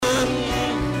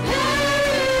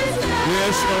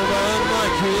There's no one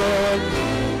like you, Lord.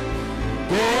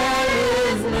 There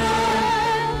is none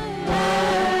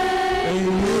like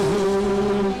you.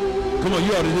 Come on,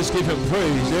 you ought to just give him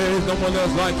praise. There is no one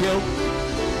else like him.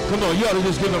 Come on, you ought to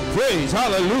just give him praise.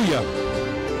 Hallelujah.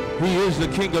 He is the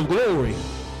King of glory,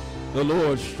 the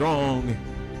Lord strong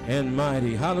and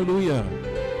mighty. Hallelujah.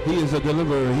 He is a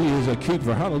deliverer. He is a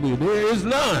keeper. Hallelujah. There is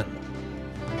none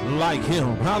like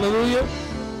him. Hallelujah.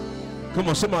 Come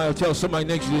on, somebody will tell somebody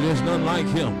next to you, there's none like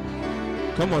him.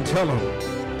 Come on, tell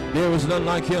him. There is none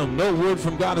like him. No word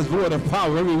from God is void of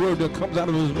power. Every word that comes out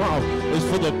of his mouth is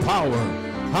full of power.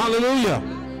 Hallelujah.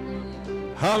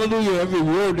 Hallelujah. Every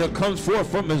word that comes forth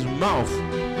from his mouth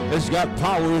has got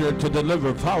power to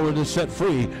deliver, power to set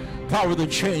free, power to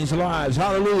change lives.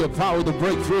 Hallelujah. Power to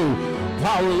break through.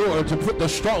 Power, Lord, to put the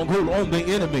stronghold on the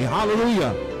enemy.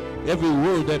 Hallelujah. Every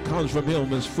word that comes from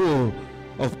him is full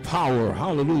of power.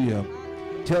 Hallelujah.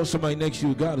 Tell somebody next to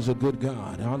you, God is a good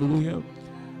God. Hallelujah.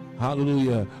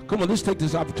 Hallelujah. Come on, let's take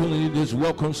this opportunity to just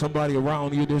welcome somebody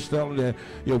around you. Just tell them that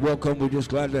you're welcome. We're just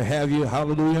glad to have you.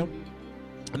 Hallelujah.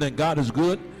 And that God is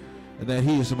good and that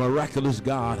he is a miraculous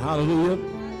God. Hallelujah.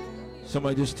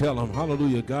 Somebody just tell them,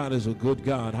 hallelujah, God is a good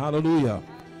God. Hallelujah.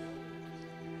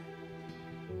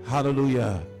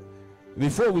 Hallelujah.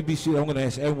 Before we be seated, I'm going to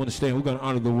ask everyone to stand. We're going to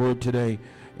honor the word today.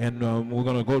 And we're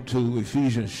going to go to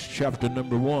Ephesians chapter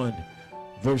number 1,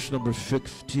 verse number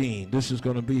 15. This is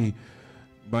going to be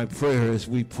my prayer as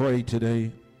we pray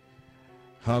today.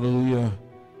 Hallelujah.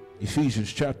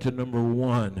 Ephesians chapter number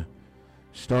 1,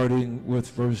 starting with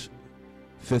verse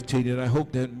 15. And I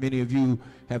hope that many of you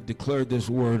have declared this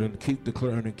word and keep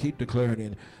declaring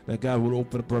and that God will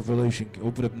open up revelation,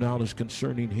 open up knowledge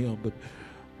concerning him.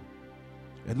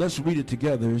 And let's read it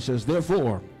together. It says,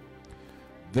 Therefore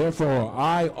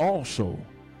I also,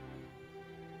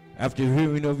 after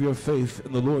hearing of your faith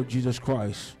in the Lord Jesus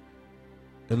Christ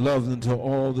and love unto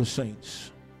all the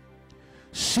saints,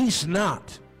 cease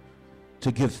not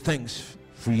to give thanks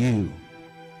for you,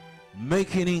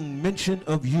 making mention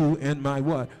of you in my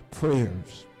what?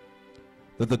 Prayers,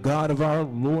 that the God of our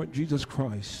Lord Jesus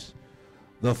Christ,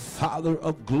 the Father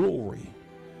of glory,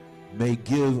 may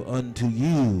give unto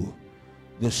you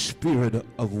the spirit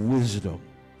of wisdom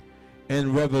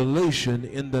and revelation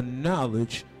in the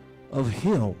knowledge of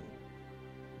him,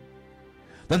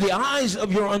 that the eyes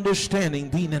of your understanding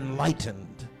being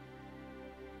enlightened,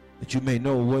 that you may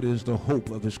know what is the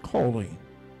hope of his calling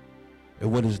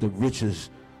and what is the riches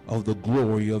of the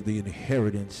glory of the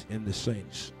inheritance in the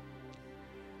saints,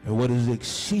 and what is the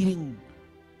exceeding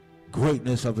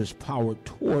greatness of his power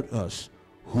toward us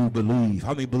who believe.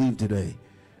 How many believe today?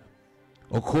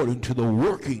 According to the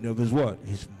working of his what?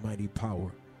 His mighty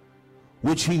power,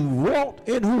 which he wrought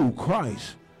in who?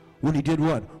 Christ, when he did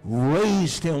what?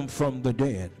 Raised him from the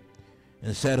dead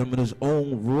and sat him in his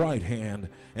own right hand.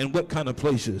 And what kind of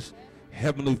places?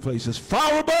 Heavenly places,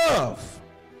 far above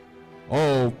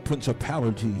all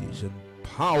principalities and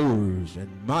powers and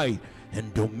might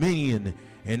and dominion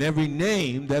and every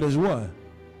name that is what?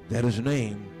 That is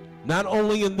named, not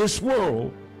only in this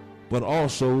world, but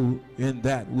also in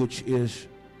that which is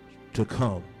to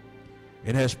come.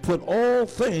 And has put all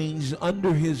things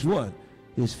under his what?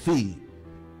 His feet,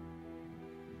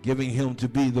 giving him to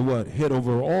be the what? Head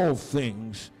over all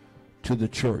things to the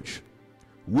church,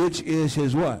 which is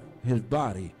his what? His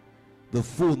body, the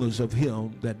fullness of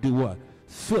him that do what?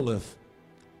 Filleth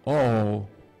all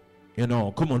in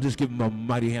all. Come on, just give him a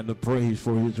mighty hand of praise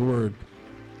for his word.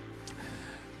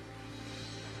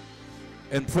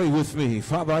 And pray with me.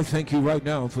 Father, I thank you right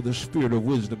now for the spirit of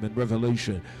wisdom and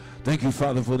revelation. Thank you,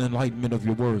 Father, for the enlightenment of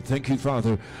your word. Thank you,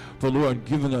 Father, for, Lord,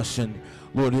 giving us, and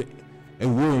Lord, a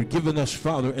word, giving us,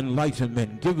 Father,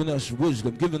 enlightenment, giving us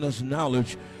wisdom, giving us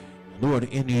knowledge, Lord,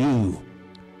 in you.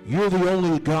 You're the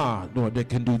only God, Lord, that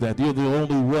can do that. You're the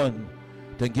only one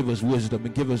that give us wisdom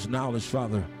and give us knowledge,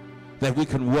 Father, that we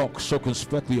can walk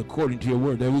circumspectly according to your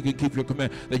word, that we can keep your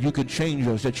command, that you can change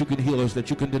us, that you can heal us,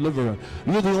 that you can deliver us.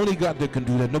 You're the only God that can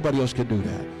do that. Nobody else can do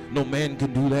that. No man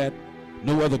can do that.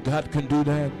 No other God can do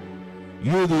that.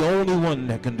 You're the only one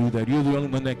that can do that. You're the only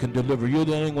one that can deliver. You're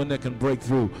the only one that can break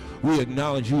through. We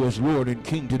acknowledge you as Lord and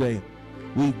King today.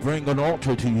 We bring an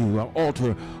altar to you, an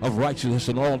altar of righteousness,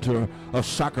 an altar of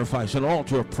sacrifice, an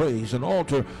altar of praise, an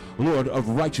altar, Lord, of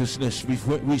righteousness.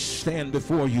 We stand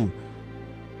before you.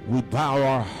 We bow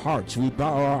our hearts. We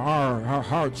bow our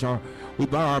hearts. We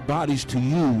bow our bodies to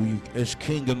you as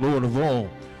King and Lord of all.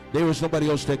 There is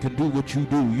nobody else that can do what you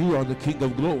do. You are the King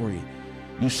of glory.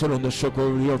 You sit on the circle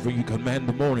of the earth and you command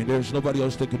the morning. There's nobody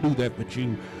else that can do that but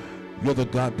you. You're the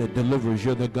God that delivers.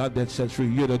 You're the God that sets free.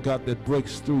 You're the God that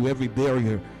breaks through every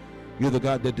barrier. You're the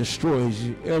God that destroys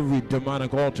every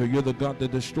demonic altar. You're the God that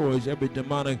destroys every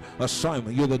demonic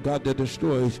assignment. You're the God that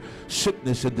destroys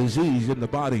sickness and disease in the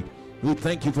body. We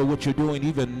thank you for what you're doing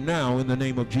even now in the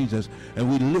name of Jesus.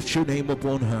 And we lift your name up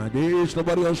on high. There is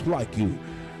nobody else like you.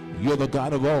 You're the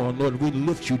God of all. And Lord, we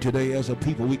lift you today as a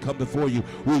people. We come before you.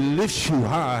 We lift you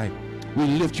high. We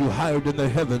lift you higher than the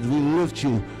heavens. We lift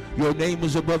you. Your name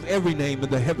is above every name in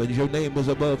the heavens. Your name is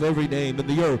above every name in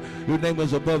the earth. Your name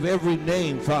is above every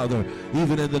name, Father,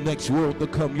 even in the next world to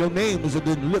come. Your name has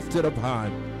been lifted up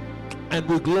high, and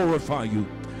we glorify you.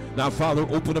 Now, Father,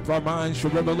 open up our minds for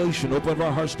revelation. Open up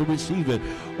our hearts to receive it.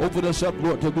 Open us up,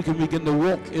 Lord, that we can begin to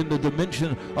walk in the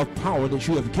dimension of power that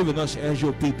you have given us as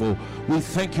your people. We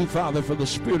thank you, Father, for the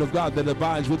Spirit of God that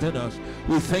abides within us.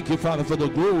 We thank you, Father, for the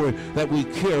glory that we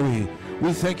carry.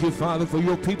 We thank you, Father, for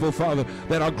your people, Father,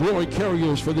 that are glory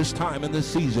carriers for this time and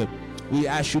this season. We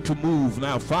ask you to move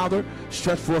now, Father.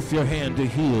 Stretch forth your hand to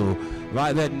heal.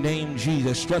 By that name,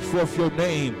 Jesus, stretch forth your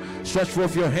name. Stretch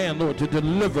forth your hand, Lord, to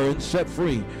deliver and set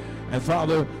free. And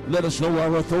Father, let us know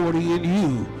our authority in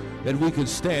you, that we can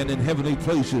stand in heavenly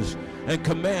places and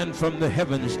command from the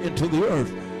heavens into the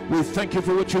earth. We thank you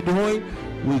for what you're doing.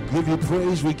 We give you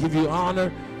praise, we give you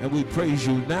honor, and we praise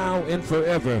you now and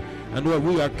forever. And Lord,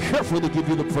 we are careful to give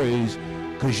you the praise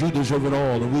because you deserve it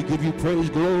all. And we give you praise,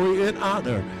 glory, and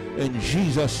honor in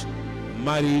Jesus'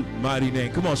 mighty, mighty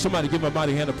name. Come on, somebody give him a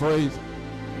mighty hand of praise.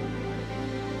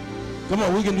 Come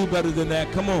on, we can do better than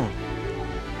that. Come on.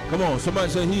 Come on, somebody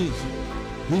say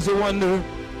he's a wonder.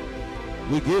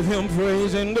 We give him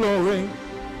praise and glory.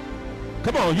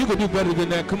 Come on, you can do better than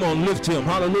that. Come on, lift him.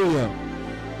 Hallelujah.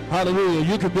 Hallelujah.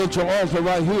 You can build your altar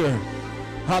right here.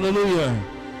 Hallelujah.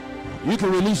 You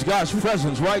can release God's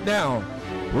presence right now.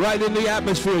 Right in the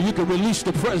atmosphere. You can release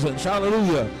the presence.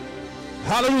 Hallelujah.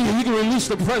 Hallelujah. You can release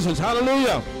the presence.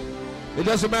 Hallelujah. It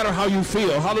doesn't matter how you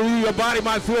feel. Hallelujah. Your body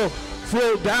might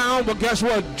feel down, but guess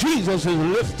what? Jesus is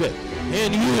lifted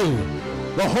in you.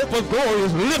 The hope of glory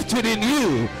is lifted in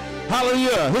you.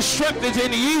 Hallelujah. His strength is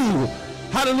in you.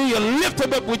 Hallelujah. Lift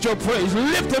him up with your praise.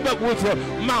 Lift him up with your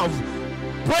mouth.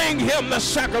 Bring him the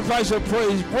sacrifice of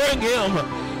praise. Bring him,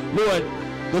 Lord,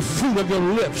 the fruit of your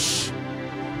lips.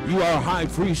 You are a high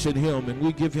priest in him, and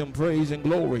we give him praise and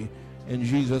glory in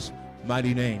Jesus'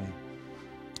 mighty name.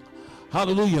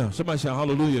 Hallelujah. Somebody say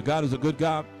hallelujah. God is a good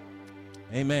God.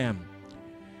 Amen.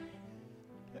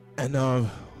 And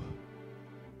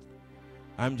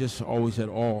I'm just always at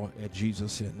awe at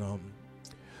Jesus. And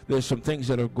there's some things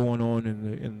that are going on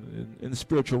in the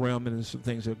spiritual realm, and there's some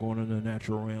things that are going on in the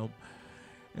natural realm.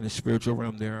 In the spiritual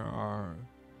realm, there are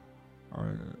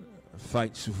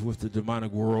fights with the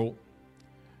demonic world.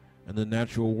 In the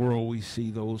natural world, we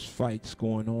see those fights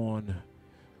going on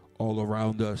all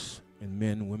around us, in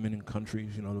men, women, and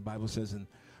countries. You know, the Bible says in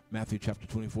Matthew chapter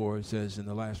 24, it says, in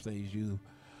the last days you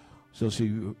shall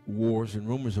see wars and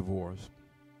rumors of wars.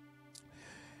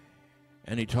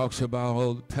 And he talks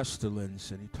about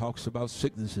pestilence, and he talks about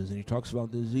sicknesses, and he talks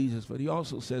about diseases. But he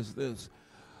also says this,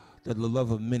 that the love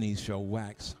of many shall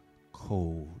wax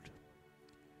cold.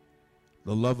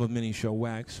 The love of many shall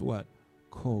wax what?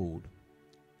 Cold.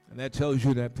 And that tells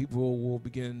you that people will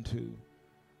begin to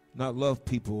not love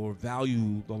people or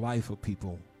value the life of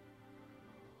people.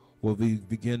 Will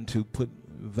begin to put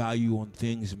value on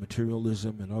things,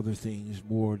 materialism and other things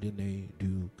more than they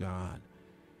do God.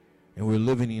 And we're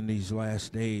living in these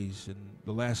last days, and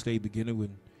the last day beginning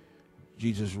when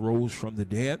Jesus rose from the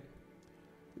dead.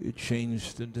 It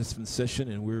changed the dispensation,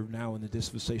 and we're now in the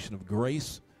dispensation of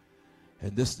grace.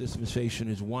 And this dispensation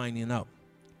is winding up.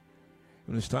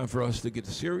 And it's time for us to get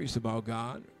serious about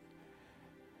God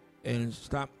and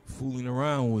stop fooling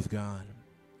around with God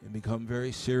and become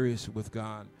very serious with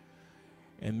God.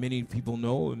 And many people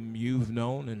know, and you've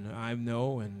known, and I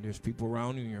know, and there's people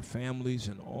around you, and your families,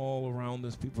 and all around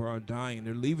us, people are dying.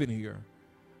 They're leaving here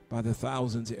by the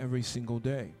thousands every single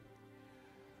day.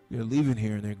 They're leaving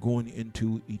here, and they're going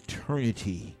into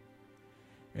eternity.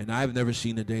 And I've never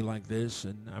seen a day like this,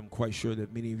 and I'm quite sure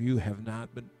that many of you have not,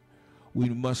 but we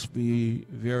must be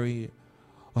very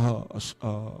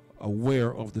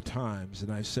aware of the times.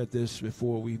 And I said this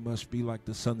before, we must be like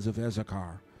the sons of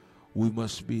Issachar. We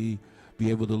must be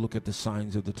able to look at the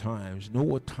signs of the times, know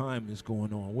what time is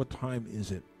going on, what time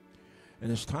is it.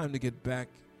 And it's time to get back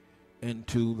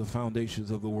into the foundations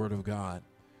of the Word of God.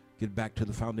 Get back to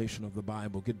the foundation of the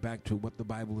Bible. Get back to what the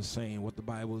Bible is saying, what the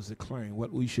Bible is declaring,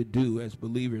 what we should do as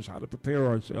believers, how to prepare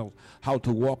ourselves, how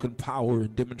to walk in power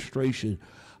and demonstration,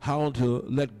 how to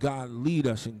let God lead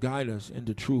us and guide us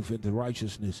into truth, into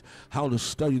righteousness, how to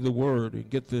study the Word and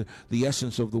get the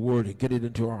essence of the Word and get it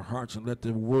into our hearts and let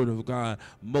the Word of God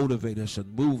motivate us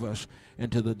and move us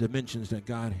into the dimensions that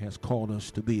God has called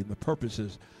us to be and the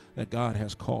purposes that God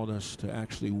has called us to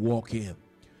actually walk in.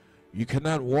 You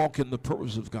cannot walk in the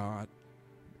purpose of God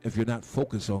if you're not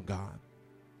focused on God.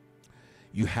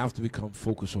 You have to become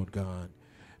focused on God.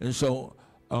 And so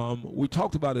we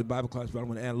talked about it in Bible class, but I'm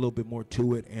going to add a little bit more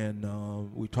to it. And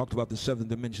we talked about the 7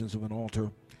 dimensions of an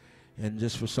altar. And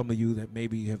just for some of you that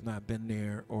maybe have not been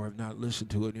there or have not listened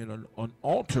to it, an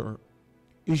altar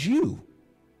is you.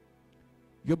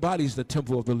 Your body is the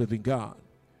temple of the living God.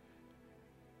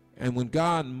 And when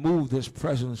God moved his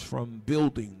presence from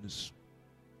buildings,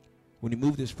 when he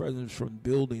moved his presence from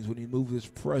buildings, when he moved his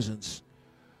presence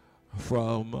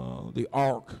from the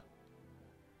ark,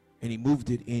 and he moved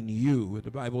it in you,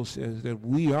 the Bible says that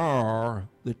we are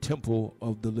the temple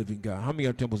of the living God. How many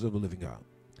are temples of the living God?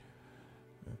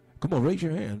 Come on, raise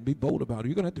your hand. Be bold about it.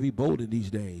 You're going to have to be bold in these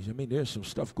days. I mean, there's some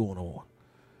stuff going on.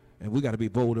 And we got to be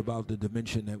bold about the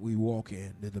dimension that we walk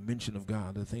in, the dimension of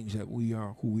God, the things that we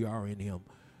are, who we are in him.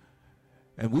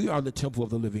 And we are the temple of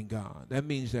the living God. That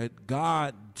means that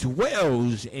God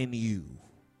dwells in you.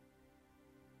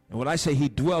 And when I say he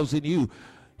dwells in you,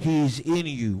 he's in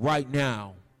you right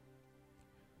now.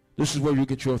 This is where you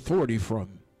get your authority from.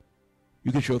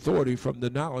 You get your authority from the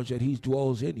knowledge that he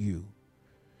dwells in you.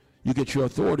 You get your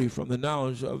authority from the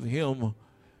knowledge of him.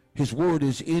 His word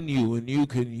is in you, and you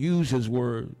can use his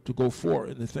word to go forward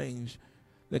in the things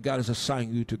that God has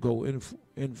assigned you to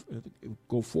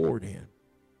go forward in.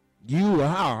 You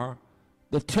are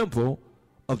the temple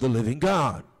of the living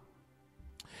God.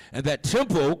 And that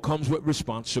temple comes with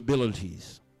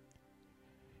responsibilities.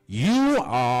 You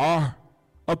are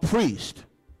a priest.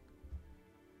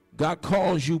 God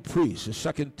calls you priest. In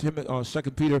 2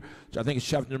 Peter, I think it's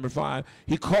chapter number 5,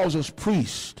 he calls us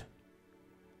priest.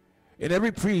 And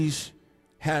every priest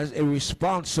has a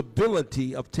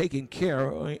responsibility of taking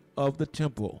care of the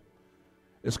temple.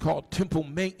 It's called temple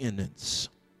maintenance.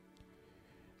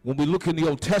 When we look in the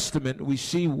Old Testament, we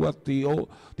see what the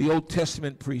Old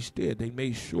Testament priests did. They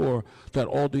made sure that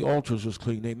all the altars was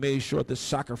clean. They made sure the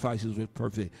sacrifices were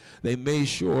perfect. They made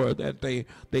sure that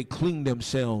they cleaned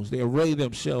themselves. They arrayed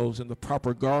themselves in the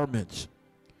proper garments,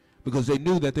 because they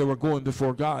knew that they were going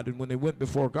before God. And when they went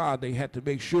before God, they had to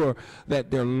make sure that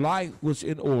their life was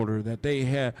in order, that they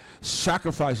had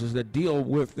sacrifices that deal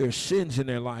with their sins in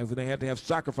their life, and they had to have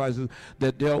sacrifices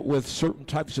that dealt with certain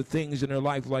types of things in their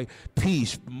life, like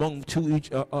peace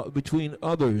between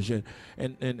others,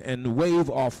 and wave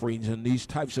offerings, and these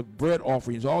types of bread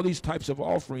offerings. All these types of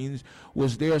offerings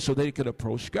was there so they could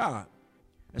approach God.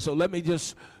 And so let me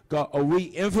just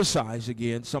re-emphasize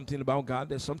again something about God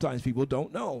that sometimes people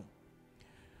don't know.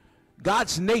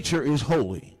 God's nature is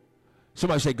holy.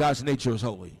 Somebody say, God's nature is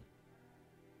holy.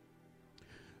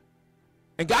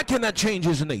 And God cannot change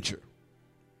his nature.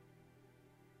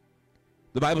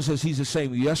 The Bible says he's the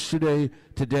same yesterday,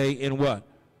 today, and what?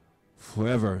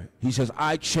 Forever. He says,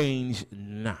 I change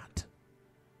not.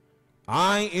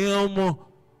 I am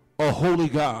a holy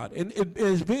God. And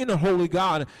as being a holy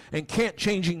God and can't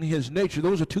changing his nature,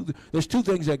 there's two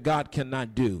things that God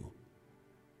cannot do.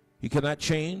 He cannot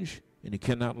change and he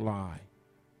cannot lie.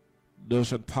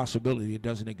 There's a possibility it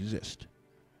doesn't exist.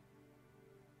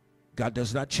 God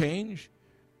does not change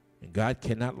and God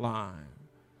cannot lie.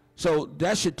 So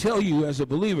that should tell you as a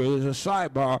believer, as a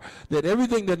sidebar, that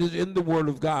everything that is in the Word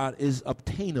of God is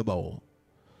obtainable.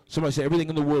 Somebody say, everything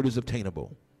in the Word is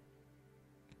obtainable.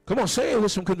 Come on, say it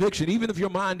with some conviction. Even if your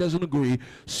mind doesn't agree,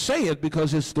 say it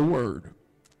because it's the Word.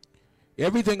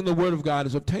 Everything in the Word of God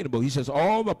is obtainable. He says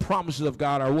all the promises of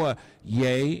God are what?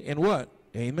 Yea and what?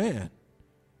 Amen.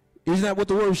 Isn't that what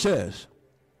the Word says?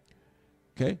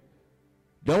 Okay?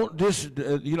 Don't just,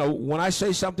 when I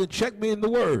say something, check me in the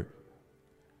Word.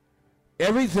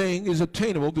 Everything is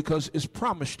obtainable because it's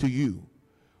promised to you.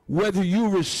 Whether you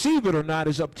receive it or not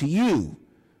is up to you,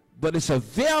 but it's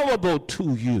available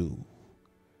to you.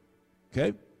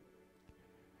 Okay?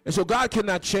 And so God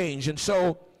cannot change. And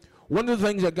so one of the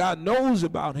things that God knows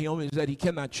about him is that he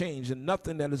cannot change, and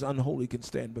nothing that is unholy can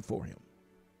stand before him.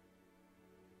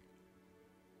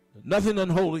 Nothing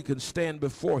unholy can stand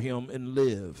before him and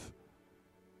live.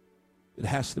 It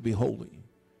has to be holy.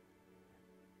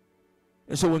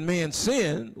 And so when man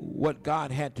sinned, what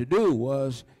God had to do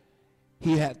was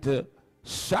he had to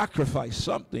sacrifice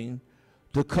something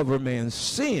to cover man's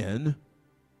sin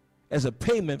as a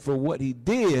payment for what he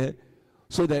did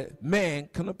so that man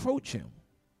can approach him.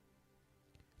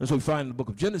 And so we find in the book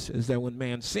of Genesis that when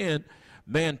man sinned,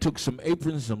 man took some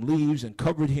aprons, some leaves, and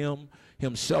covered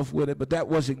himself with it, but that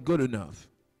wasn't good enough.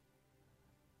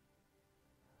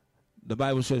 The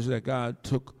Bible says that God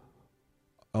took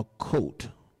a coat,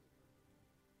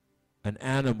 an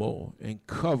animal, and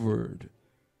covered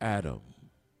Adam.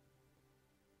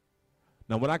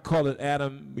 Now, when I call it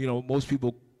Adam, most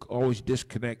people always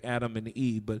disconnect Adam and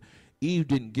Eve, but Eve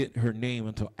didn't get her name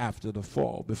until after the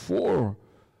fall. Before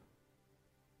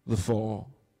the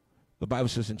fall, the Bible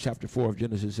says in chapter 4 of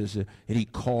Genesis, it says, and he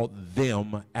called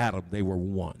them Adam. They were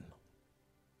one.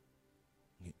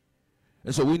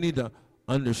 And so we need to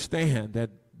understand that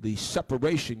the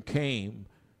separation came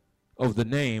of the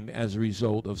name as a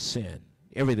result of sin.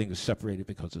 Everything is separated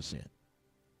because of sin.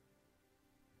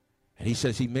 And he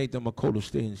says he made them a coat of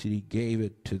skins, and he gave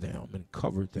it to them and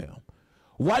covered them.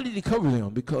 Why did he cover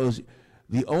them? Because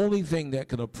the only thing that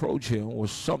could approach him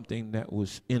was something that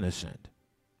was innocent.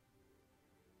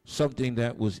 Something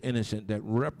that was innocent, that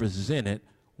represented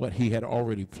what he had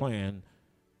already planned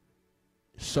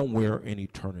somewhere in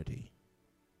eternity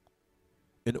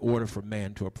in order for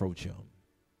man to approach him.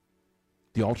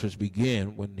 The altars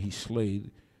began when he slayed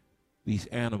these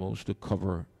animals to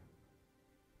cover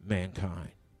mankind.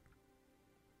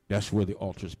 That's where the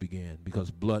altars began,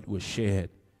 because blood was shed,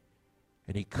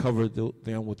 and he covered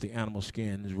them with the animal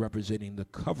skins, representing the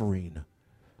covering,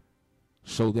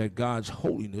 so that God's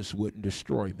holiness wouldn't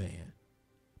destroy man,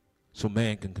 so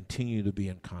man can continue to be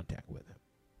in contact with him.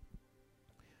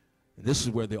 And this is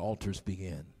where the altars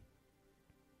begin.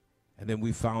 And then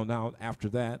we found out after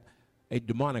that, a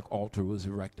demonic altar was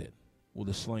erected with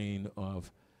the slaying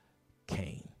of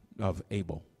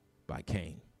Abel by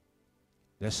Cain.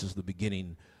 This is the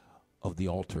beginning of the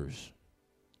altars.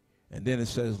 And then it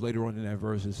says later on in that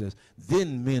verse, it says,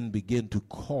 then men begin to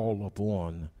call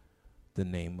upon the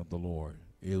name of the Lord.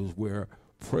 It was where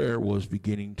prayer was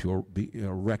beginning to be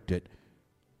erected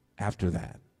after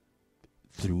that,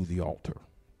 through the altar.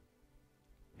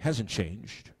 Hasn't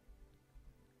changed.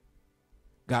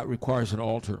 God requires an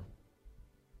altar.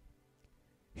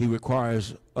 He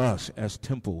requires us as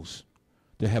temples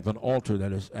to have an altar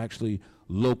that is actually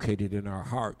located in our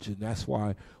hearts. And that's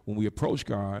why when we approach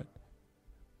God,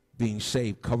 being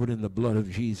saved, covered in the blood of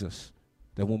Jesus,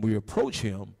 that when we approach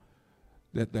him,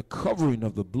 that the covering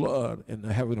of the blood and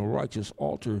the having a righteous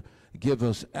altar give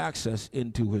us access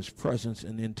into his presence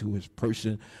and into his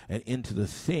person and into the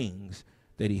things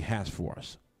that he has for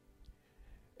us.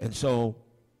 And so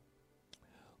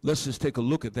let's just take a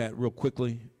look at that real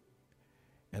quickly.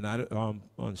 And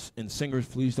in singers,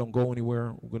 please don't go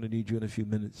anywhere. We're going to need you in a few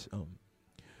minutes.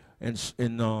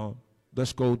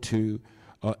 Let's go to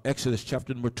Exodus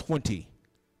chapter number 20.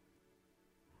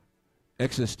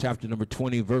 Exodus chapter number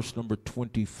 20, verse number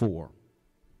 24.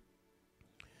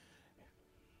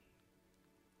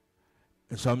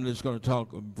 And so I'm just going to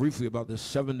talk briefly about the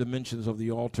 7 dimensions of the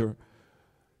altar.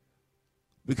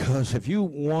 Because if you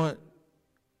want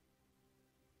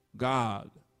God,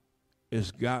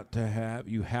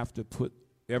 you have to put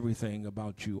everything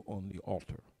about you on the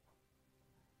altar.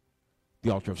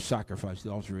 The altar of sacrifice,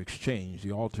 the altar of exchange,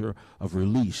 the altar of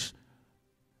release.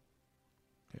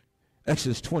 Okay.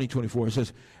 Exodus 20:24, it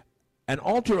says, an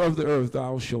altar of the earth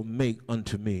thou shalt make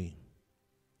unto me,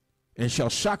 and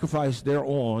shalt sacrifice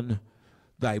thereon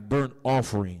thy burnt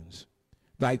offerings,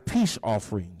 thy peace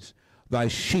offerings, thy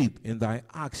sheep and thy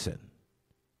oxen.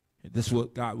 And this is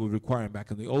what God was requiring back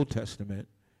in the Old Testament.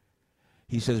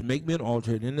 He says, make me an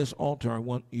altar, and in this altar I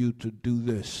want you to do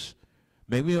this.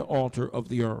 Make me an altar of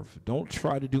the earth. Don't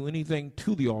try to do anything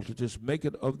to the altar. Just make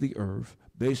it of the earth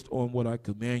based on what I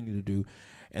command you to do.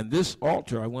 And this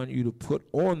altar, I want you to put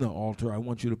on the altar, I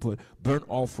want you to put burnt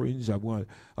offerings. I want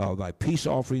thy peace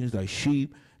offerings, thy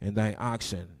sheep, and thy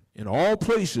oxen. In all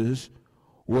places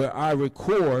where I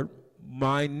record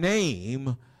my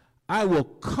name, I will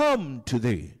come to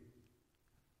thee.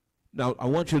 Now, I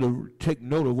want you to take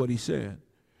note of what he said.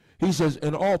 He says,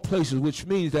 in all places, which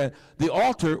means that the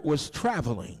altar was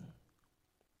traveling.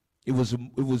 It was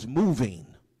moving.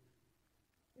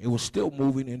 It was still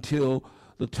moving until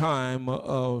the time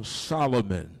of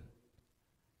Solomon.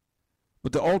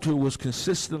 But the altar was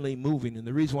consistently moving. And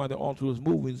the reason why the altar was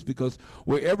moving is because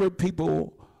wherever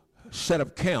people set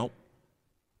up camp,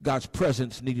 God's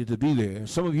presence needed to be there.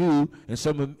 Some of you and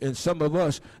some of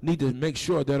us need to make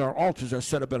sure that our altars are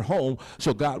set up at home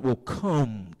so God will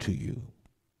come to you.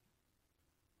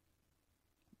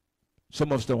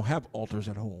 Some of us don't have altars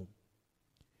at home.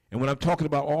 And when I'm talking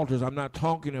about altars, I'm not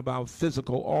talking about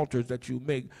physical altars that you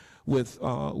make with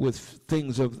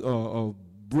things of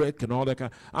brick and all that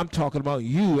kind. I'm talking about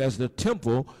you as the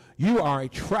temple. You are a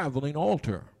traveling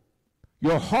altar.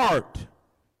 Your heart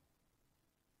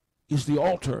is the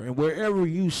altar, and wherever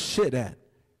you sit at,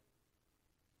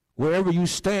 wherever you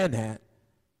stand at,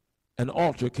 an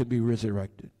altar can be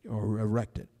resurrected or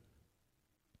erected.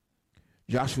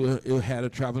 Joshua had a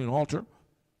traveling altar.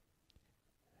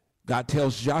 God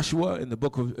tells Joshua in the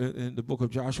book of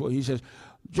Joshua, he says,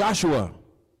 Joshua,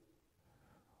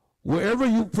 wherever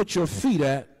you put your feet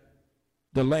at,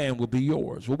 the land will be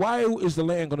yours. Well, why is the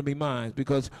land going to be mine?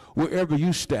 Because wherever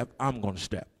you step, I'm going to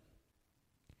step.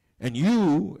 And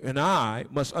you and I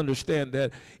must understand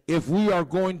that if we are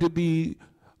going to be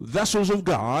vessels of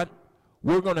God,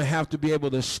 we're going to have to be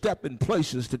able to step in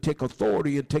places to take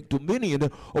authority and take dominion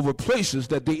over places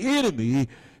that the enemy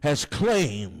has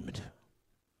claimed.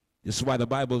 This is why the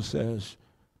Bible says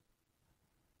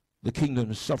the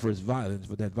kingdom suffers violence,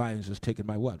 but that violence is taken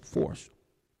by what? Force.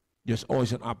 There's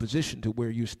always an opposition to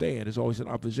where you stand. There's always an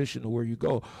opposition to where you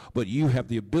go. But you have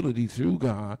the ability through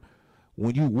God,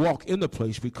 when you walk in the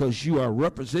place, because you are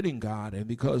representing God and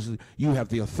because you have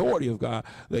the authority of God,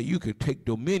 that you could take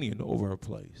dominion over a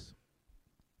place.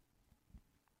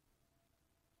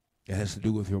 It has to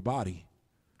do with your body.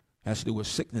 It has to do with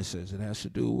sicknesses. It has to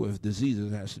do with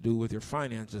diseases. It has to do with your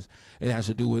finances. It has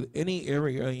to do with any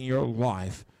area in your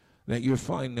life that you're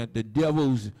finding that the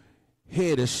devil's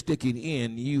head is sticking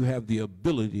in. You have the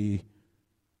ability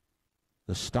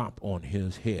to stomp on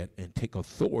his head and take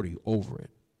authority over it.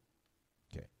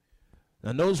 Okay.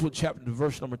 Now notice what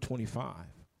verse number 25.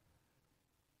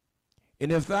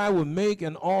 And if thou would make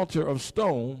an altar of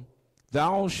stone,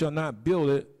 thou shalt not build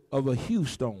it of a hew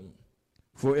stone.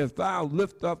 For if thou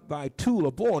lift up thy tool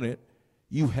upon it,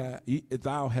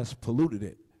 thou hast polluted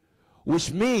it.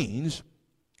 Which means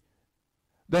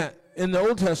that in the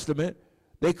Old Testament,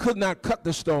 they could not cut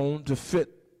the stone to fit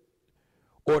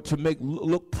or to make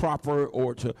look proper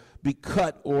or to be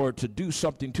cut or to do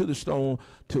something to the stone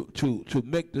to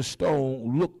make the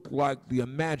stone look like the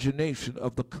imagination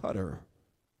of the cutter.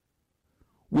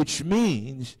 Which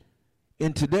means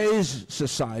in today's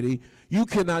society, you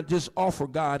cannot just offer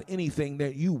God anything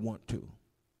that you want to.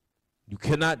 You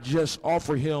cannot just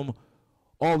offer him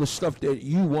all the stuff that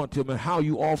you want to him and how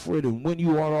you offer it and when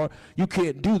you are. You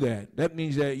can't do that. That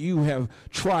means that you have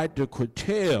tried to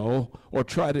curtail or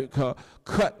try to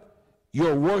cut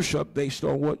your worship based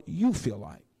on what you feel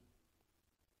like,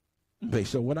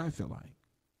 based on what I feel like.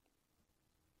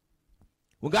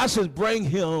 When God says bring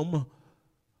him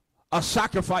a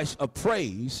sacrifice of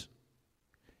praise,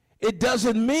 it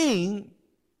doesn't mean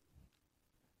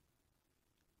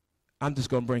I'm just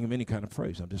going to bring him any kind of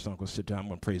praise. I'm just not going to sit down. I'm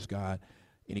going to praise God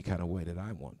any kind of way that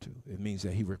I want to. It means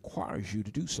that he requires you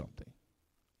to do something.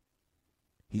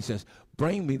 He says,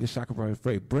 bring me the sacrifice of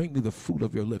praise. Bring me the fruit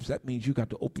of your lips. That means you got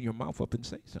to open your mouth up and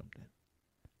say something.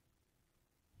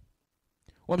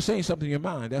 Well, I'm saying something in your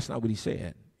mind. That's not what he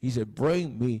said. He said,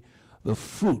 bring me the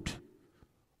fruit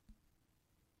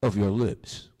of your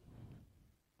lips.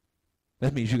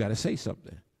 That means you got to say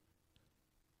something.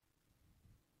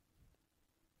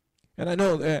 And I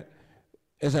know that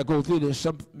as I go through this,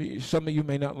 some of you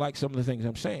may not like some of the things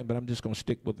I'm saying, but I'm just going to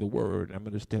stick with the word. I'm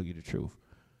going to just tell you the truth.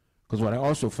 Because what I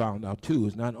also found out, too,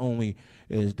 is not only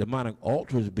is demonic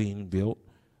altars being built,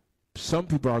 some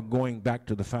people are going back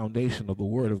to the foundation of the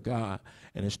word of God,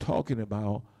 and it's talking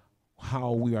about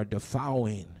how we are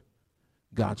defiling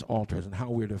God's altars and how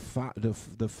we're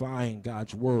defying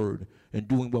God's word and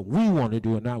doing what we want to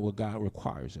do and not what God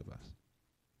requires of us.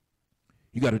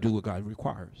 You got to do what God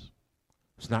requires.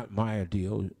 It's not my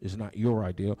ideal. It's not your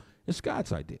ideal. It's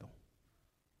God's ideal.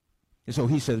 And so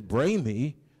he says, bring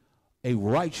me a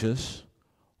righteous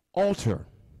altar.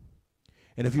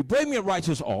 And if you bring me a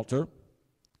righteous altar,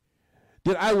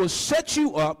 then I will set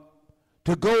you up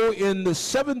to go in the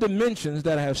 7 dimensions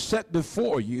that I have set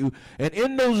before you. And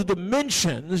in those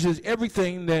dimensions is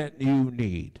everything that you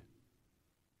need.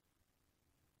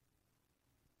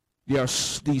 There are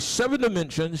these 7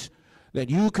 dimensions that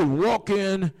you can walk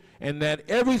in, and that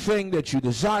everything that you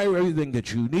desire, everything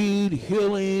that you need,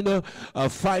 healing,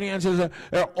 finances,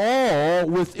 are all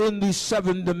within these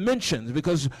 7 dimensions,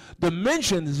 because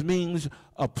dimensions means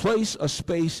a place, a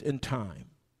space, and time.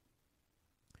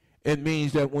 It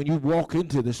means that when you walk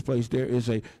into this place, there is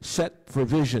a set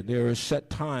provision, there are set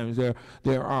times,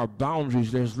 there are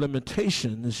boundaries, there's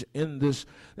limitations in this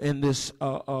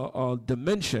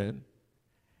dimension.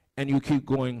 And you keep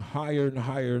going higher and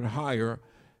higher and higher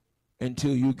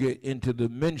until you get into the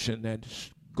dimension that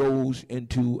goes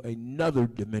into another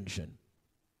dimension.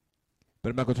 But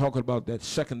I'm not going to talk about that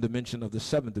second dimension of the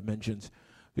 7 dimensions,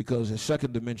 because the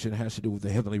second dimension has to do with the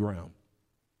heavenly realm.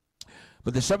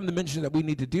 But the seventh dimension that we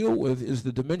need to deal with is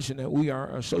the dimension that we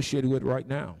are associated with right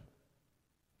now.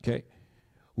 Okay?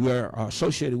 We are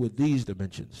associated with these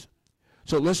dimensions.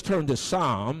 So let's turn to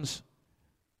Psalms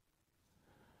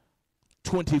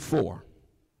 24.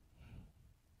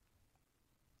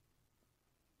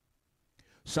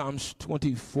 Psalms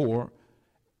 24,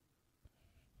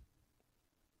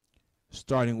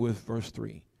 starting with verse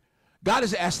 3. God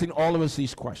is asking all of us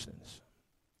these questions.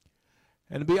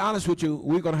 And to be honest with you,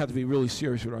 we're going to have to be really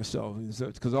serious with ourselves,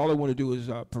 because all I want to do is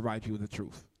provide you with the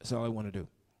truth. That's all I want to do.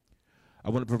 I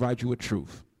want to provide you with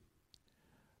truth.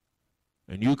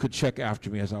 And you could check after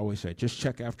me, as I always say. Just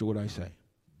check after what I say.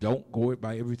 Don't go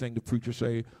by everything the preacher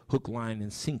say, hook, line,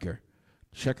 and sinker.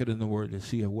 Check it in the Word and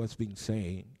see if what's being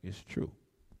said is true.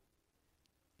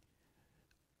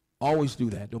 Always do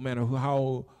that, no matter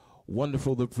how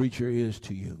wonderful the preacher is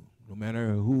to you, no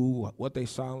matter what they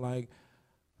sound like,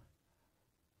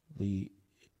 the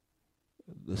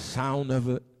sound of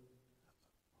it.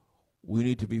 We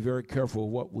need to be very careful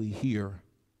of what we hear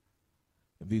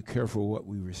and be careful of what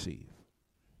we receive.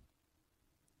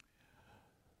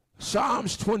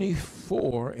 Psalms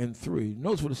 24 and 3.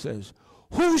 Notice what it says.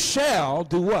 Who shall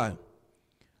do what?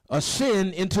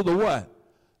 Ascend into the what?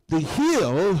 The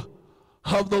hill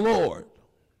of the Lord.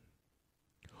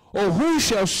 Or who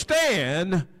shall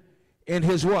stand in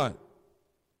his what?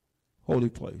 Holy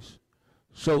place.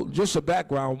 So just a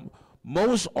background,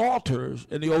 most altars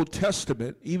in the Old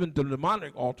Testament, even the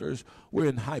demonic altars, were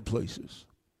in high places.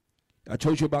 I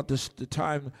told you about this, the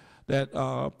time that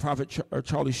Prophet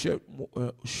Charlie Shemp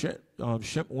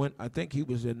went. I think he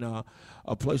was in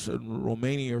a place in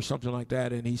Romania or something like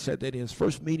that, and he said that in his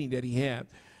first meeting that he had,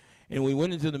 and we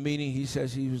went into the meeting, he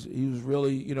says he was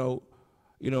really,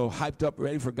 hyped up,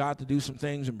 ready for God to do some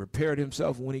things and prepared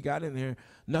himself. And when he got in there,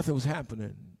 nothing was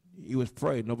happening. He was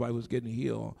praying. Nobody was getting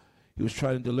healed. He was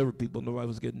trying to deliver people. Nobody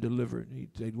was getting delivered.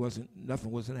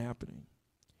 Nothing wasn't happening.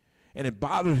 And it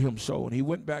bothered him so. And he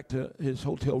went back to his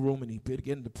hotel room and he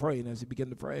began to pray. And as he began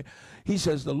to pray, he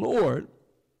says the Lord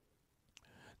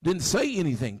didn't say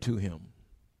anything to him.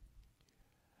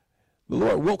 The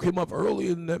Lord woke him up early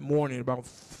in that morning, about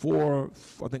 4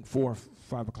 or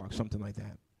 5 o'clock, something like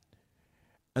that.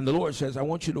 And the Lord says, I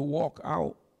want you to walk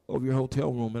out of your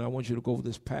hotel room and I want you to go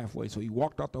this pathway. So he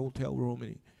walked out the hotel room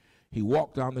and he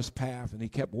walked down this path and he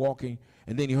kept walking.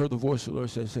 And then he heard the voice of the Lord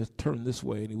says, turn this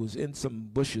way. And he was in some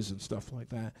bushes and stuff like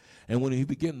that. And when he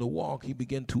began to walk, he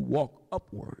began to walk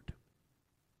upward.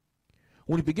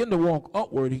 When he began to walk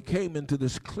upward, he came into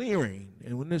this clearing.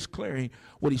 And in this clearing,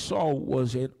 what he saw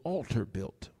was an altar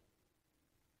built.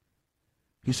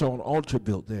 He saw an altar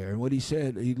built there. And what he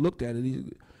said, he looked at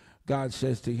it, God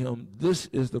says to him, this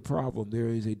is the problem. There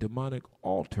is a demonic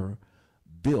altar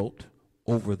built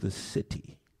over the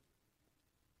city.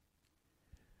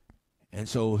 And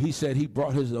so he said he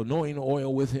brought his anointing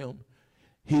oil with him.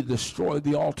 He destroyed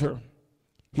the altar.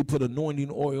 He put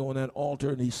anointing oil on that altar,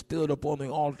 and he stood up on the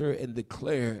altar and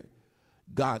declared,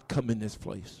 God, come in this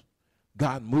place.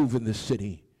 God, move in this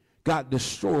city. God,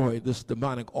 destroy this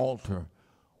demonic altar.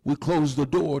 We close the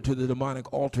door to the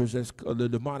demonic altars, the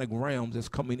demonic realms that's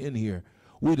coming in here.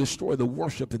 We destroy the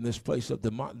worship in this place of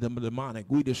the demonic.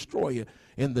 We destroy it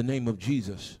in the name of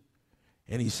Jesus.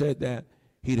 And he said that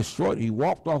he destroyed it. He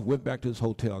walked off, went back to his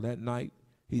hotel. That night,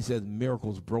 he said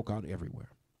miracles broke out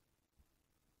everywhere.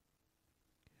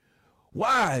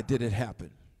 Why did it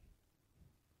happen?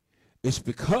 It's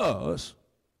because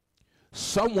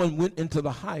someone went into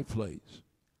the high place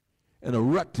and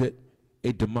erected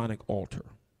a demonic altar.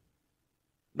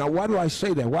 Now, why do I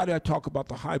say that? Why do I talk about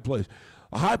the high place?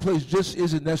 A high place just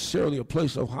isn't necessarily a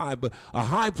place of high, but a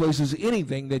high place is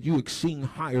anything that you exceed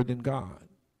higher than God.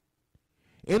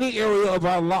 Any area of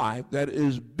our life that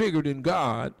is bigger than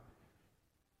God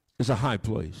is a high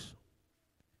place.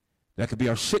 That could be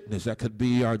our sickness. That could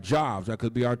be our jobs. That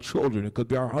could be our children. It could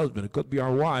be our husband. It could be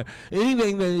our wife.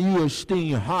 Anything that you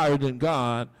esteem higher than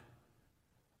God,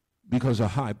 because a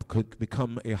high could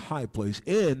become a high place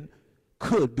and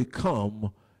could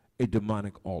become a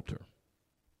demonic altar.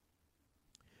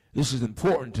 This is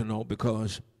important to know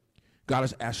because God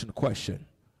is asking the question,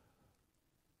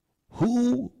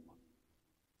 who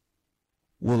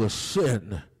will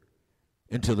ascend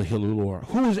into the hill of the Lord?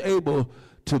 Who is able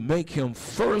to make him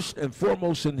first and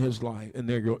foremost in his life, in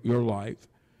your life,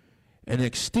 and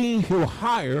esteem him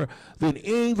higher than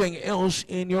anything else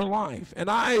in your life?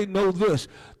 And I know this,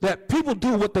 that people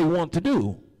do what they want to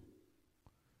do.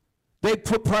 They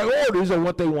put priorities on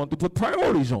what they want to put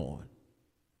priorities on.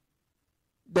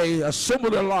 they assemble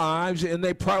their lives and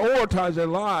they prioritize their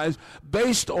lives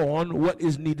based on what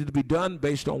is needed to be done,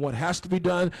 based on what has to be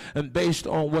done, and based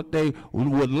on what they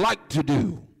would like to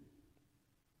do.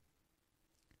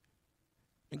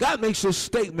 And God makes this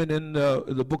statement in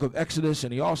the book of Exodus,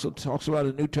 and he also talks about it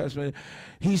in the New Testament.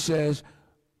 He says,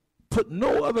 put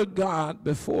no other God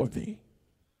before me.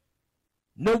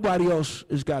 Nobody else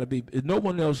has got to be, no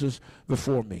one else is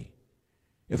before me.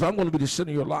 If I'm going to be the center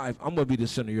of your life, I'm going to be the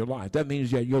center of your life. That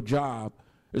means that your job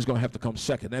is going to have to come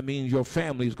second. That means your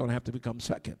family is going to have to become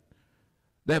second.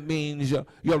 That means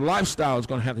your lifestyle is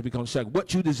going to have to become second.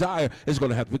 What you desire is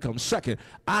going to have to become second.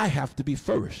 I have to be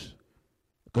first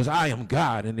because I am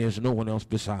God and there's no one else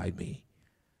beside me.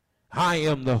 I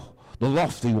am the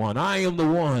lofty one. I am the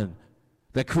one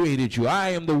that created you. I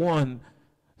am the one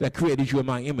that created you in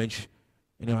my image,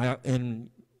 in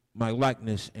my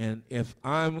likeness. And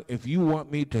if you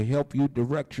want me to help you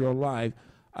direct your life,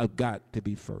 I've got to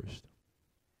be first.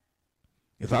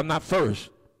 If I'm not first,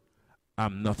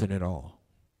 I'm nothing at all.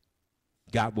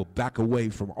 God will back away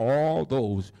from all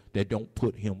those that don't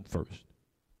put him first.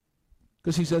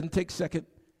 Because he doesn't take second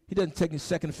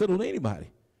fiddle to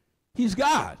anybody. He's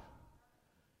God.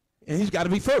 And he's got to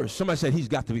be first. Somebody said he's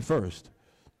got to be first.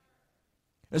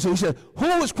 And so he said, who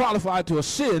is qualified to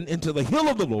ascend into the hill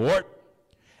of the Lord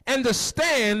and to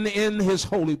stand in his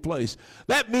holy place?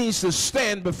 That means to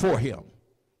stand before him.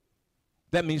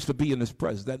 That means to be in his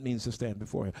presence. That means to stand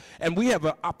before him. And we have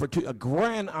a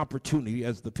grand opportunity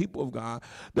as the people of God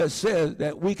that says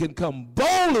that we can come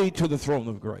boldly to the throne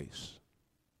of grace.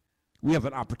 We have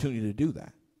an opportunity to do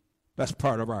that. That's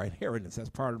part of our inheritance. That's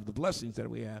part of the blessings that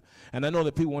we have. And I know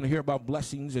that people want to hear about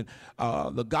blessings, and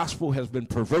the gospel has been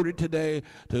perverted today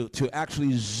to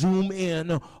actually zoom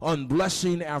in on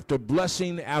blessing after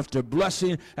blessing after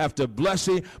blessing after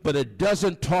blessing, but it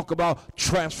doesn't talk about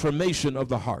transformation of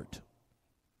the heart.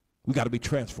 We got to be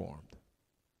transformed.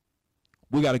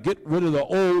 We got to get rid of the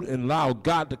old and allow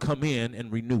God to come in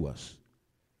and renew us.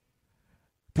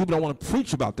 People don't want to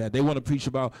preach about that. They want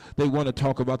to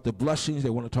talk about the blessings.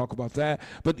 They want to talk about that.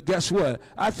 But guess what?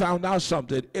 I found out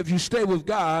something. If you stay with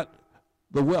God,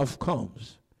 the wealth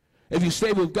comes. If you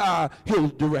stay with God, he'll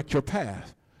direct your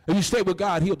path. If you stay with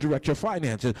God, he'll direct your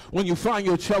finances. When you find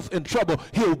yourself in trouble,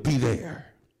 he'll be there.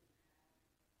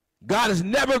 God is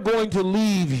never going to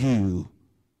leave you.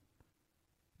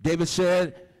 David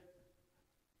said,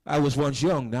 I was once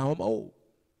young, now I'm old.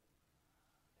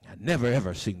 I never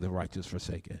ever seen the righteous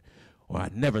forsaken, or I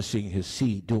never seen his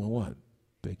seed doing what?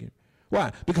 Begging.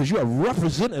 Why? Because you're a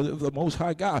representative of the Most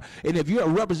High God. And if you're a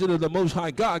representative of the Most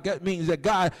High God, that means that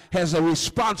God has a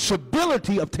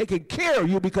responsibility of taking care of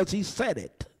you because he said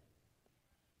it.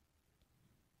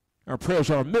 Our prayers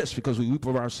are amiss because we weep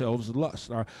over ourselves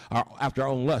lust, after our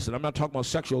own lust. And I'm not talking about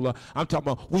sexual lust. I'm talking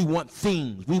about we want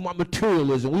things. We want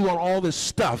materialism. We want all this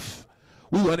stuff.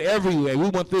 We want everywhere. We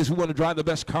want this. We want to drive the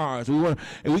best cars.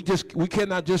 We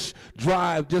cannot just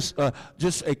drive just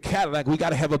a Cadillac. We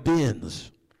got to have a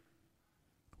Benz.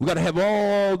 We got to have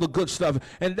all the good stuff.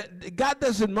 And God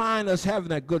doesn't mind us having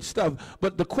that good stuff.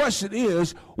 But the question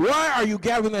is, why are you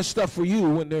gathering that stuff for you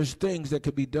when there's things that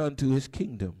could be done to his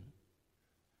kingdom?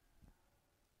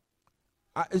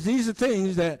 These are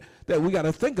things that we got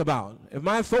to think about. If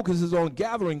my focus is on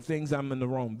gathering things, I'm in the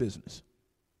wrong business.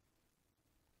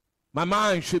 My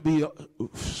mind should be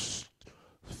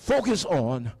focused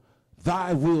on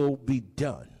thy will be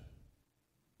done.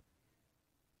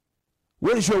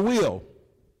 What is your will?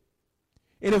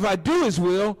 And if I do his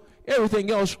will,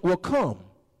 everything else will come.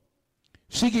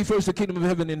 Seek ye first the kingdom of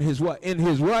heaven in his what? In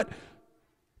his what?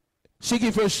 Seek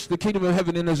ye first the kingdom of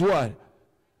heaven in his what?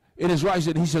 In his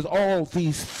righteousness. And he says all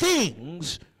these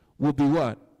things will be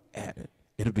what? Added.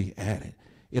 It'll be added.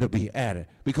 It'll be added.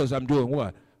 Because I'm doing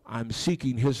what? I'm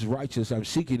seeking his righteousness. I'm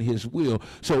seeking his will.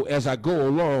 So as I go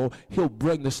along, he'll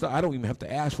bring the stuff. I don't even have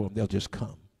to ask for them. They'll just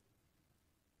come.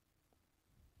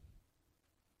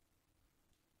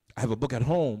 I have a book at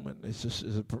home, and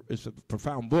it's a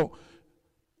profound book.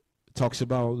 It talks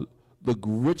about the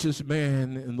richest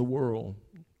man in the world.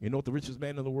 You know what the richest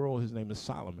man in the world? His name is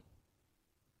Solomon.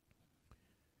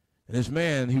 And this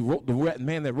man, the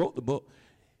man that wrote the book,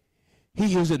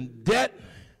 he was in debt.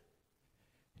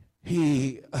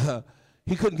 He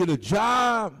couldn't get a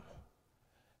job,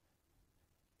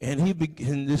 and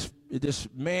this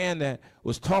man that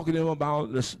was talking to him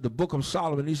about the book of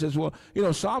Solomon, he says, well, you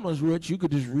know, Solomon's rich. You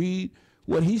could just read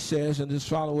what he says and just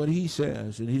follow what he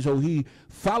says. And so he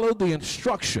followed the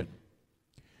instruction.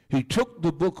 He took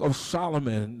the book of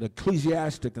Solomon, the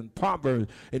Ecclesiastic and Proverbs,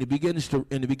 and he began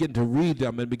to read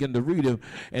them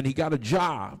and he got a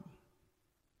job.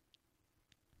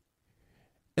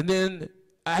 And then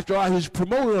after a while, he was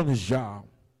promoted on his job.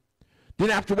 Then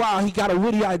after a while, he got a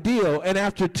witty idea, and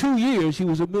after 2 years, he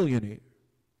was a millionaire.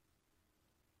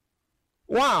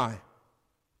 Why?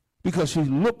 Because he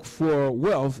looked for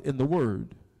wealth in the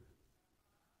Word.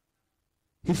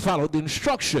 He followed the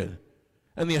instruction.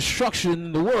 And the instruction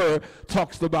in the Word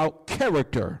talks about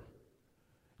character.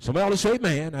 Somebody ought to say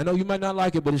amen. I know you might not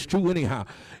like it, but it's true anyhow.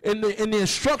 In the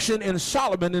instruction in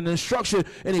Solomon, in the instruction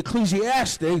in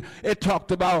Ecclesiastes, it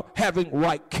talked about having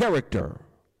right character.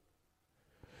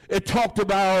 It talked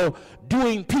about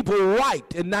doing people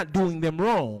right and not doing them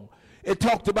wrong. It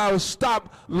talked about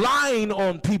stop lying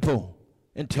on people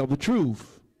and tell the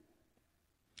truth.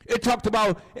 It talked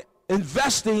about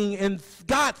investing in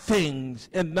God things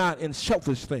and not in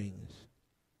selfish things.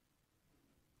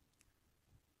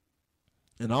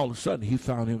 And all of a sudden, he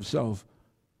found himself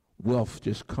wealth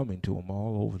just coming to him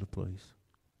all over the place.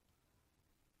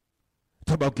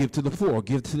 Talk about give to the poor,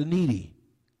 give to the needy,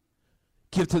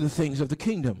 give to the things of the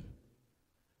kingdom.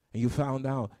 And he found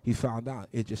out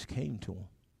it just came to him.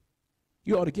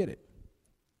 You ought to get it.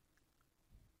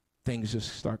 Things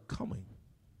just start coming.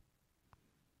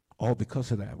 All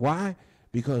because of that. Why?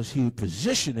 Because he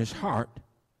positioned his heart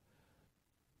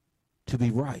to be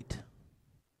right.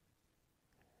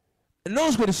 And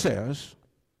notice what it says,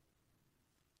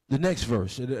 the next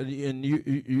verse, and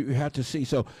you have to see.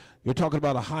 So you're talking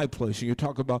about a high place, and you're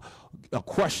talking about a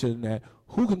question that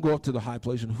who can go up to the high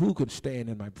place and who can stand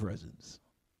in my presence?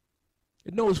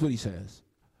 And notice what he says.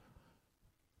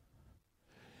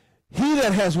 He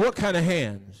that has what kind of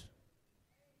hands?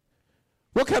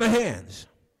 What kind of hands?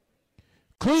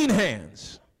 Clean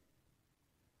hands.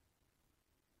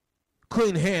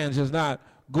 Clean hands is not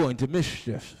going to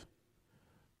mischief.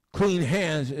 Clean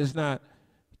hands is not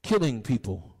killing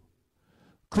people.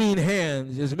 Clean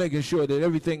hands is making sure that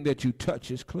everything that you touch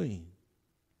is clean.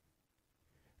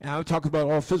 And I'm talking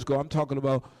about all physical. I'm talking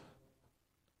about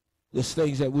the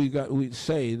things that we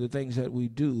say, the things that we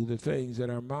do, the things that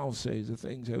our mouth says, the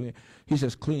things that he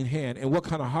says clean hand. And what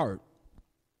kind of heart?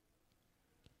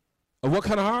 What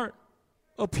kind of heart?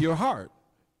 A pure heart.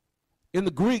 In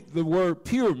the Greek, the word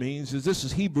pure means, this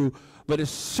is Hebrew, but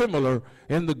it's similar.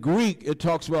 In the Greek, it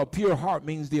talks about pure heart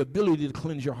means the ability to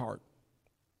cleanse your heart.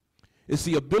 It's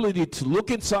the ability to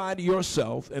look inside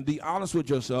yourself and be honest with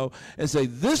yourself and say,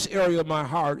 this area of my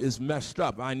heart is messed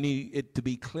up. I need it to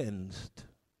be cleansed.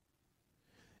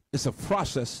 It's a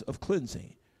process of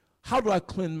cleansing. How do I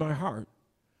cleanse my heart?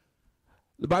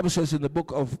 The Bible says in the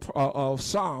book of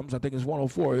Psalms, I think it's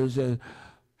 104, it says,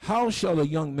 how shall a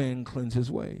young man cleanse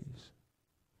his ways?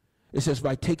 It says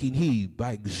by taking heed,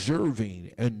 by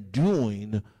observing and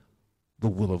doing the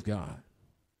will of God.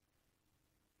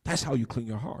 That's how you clean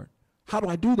your heart. How do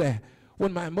I do that?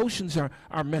 When my emotions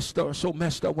are messed up, so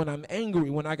messed up, when I'm angry,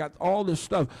 when I got all this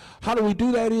stuff. How do we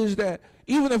do that is that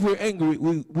even if we're angry,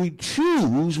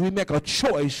 we make a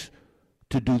choice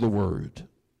to do the word.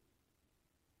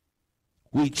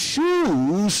 We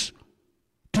choose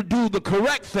to do the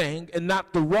correct thing and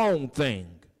not the wrong thing.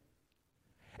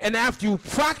 And after you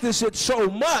practice it so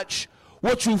much,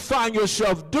 what you find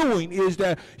yourself doing is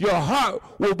that your heart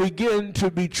will begin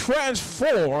to be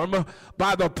transformed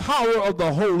by the power of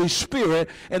the Holy Spirit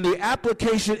and the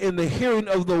application in the hearing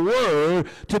of the word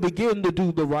to begin to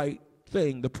do the right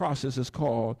thing. The process is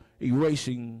called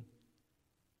erasing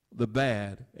the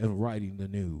bad and writing the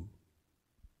new.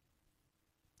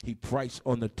 He writes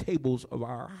on the tables of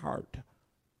our heart.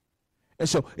 And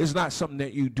so it's not something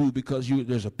that you do because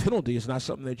there's a penalty. It's not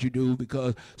something that you do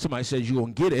because somebody says you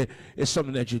won't get it. It's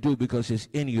something that you do because it's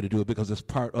in you to do it, because it's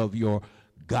part of your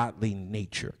godly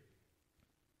nature.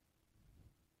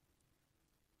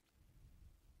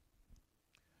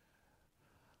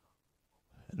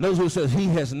 Notice what it says, he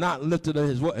has not lifted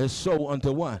his soul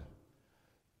unto what?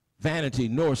 Vanity,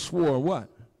 nor swore what?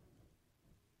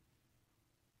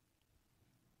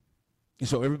 And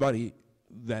so everybody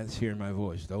that's hearing my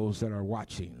voice, those that are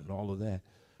watching and all of that,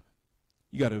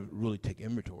 you got to really take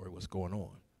inventory of what's going on.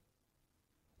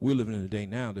 We're living in a day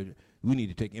now that we need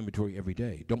to take inventory every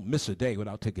day. Don't miss a day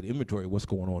without taking inventory of what's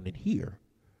going on in here.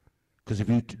 Because if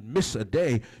you miss a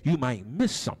day, you might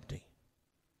miss something.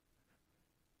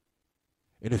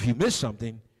 And if you miss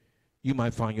something, you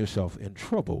might find yourself in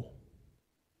trouble.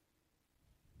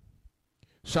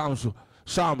 Psalms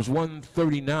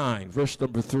 139, verse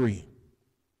number 3.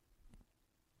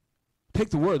 Take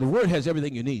the word. The word has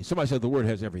everything you need. Somebody said the word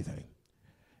has everything.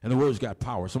 And the word's got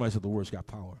power. Somebody said the word's got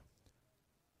power.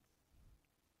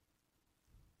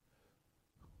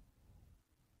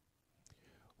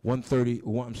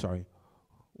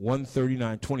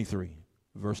 139:23,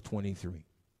 verse 23.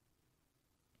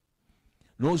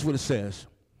 Notice what it says.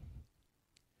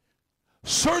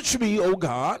 Search me, O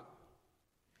God,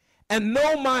 and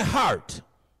know my heart.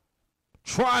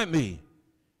 Try me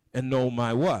and know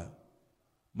my what?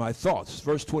 My thoughts.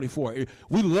 Verse 24.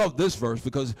 We love this verse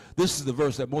because this is the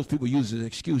verse that most people use as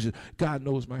excuses. God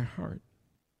knows my heart.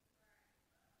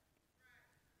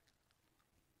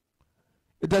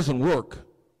 It doesn't work.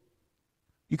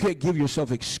 You can't give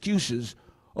yourself excuses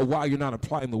of why you're not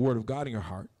applying the word of God in your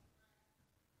heart.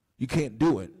 You can't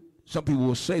do it. Some people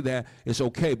will say that it's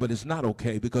okay, but it's not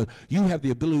okay because you have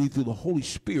the ability through the Holy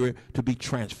Spirit to be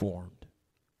transformed.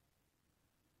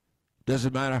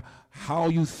 Doesn't matter how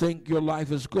you think your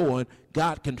life is going,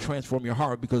 God can transform your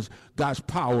heart because God's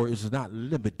power is not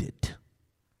limited.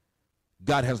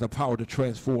 God has the power to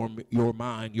transform your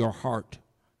mind, your heart.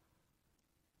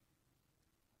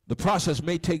 The process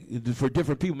may take, for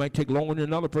different people, might take longer than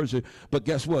another person, but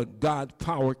guess what? God's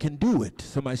power can do it.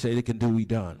 Somebody say it can be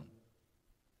done.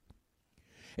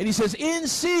 And he says,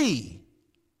 see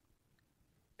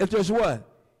if there's what?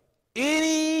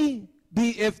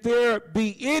 If there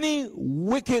be any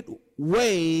wicked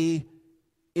way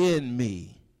in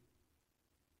me,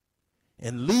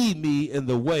 and lead me in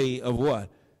the way of what?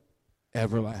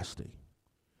 Everlasting.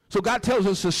 So God tells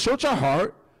us to search our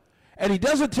heart, and he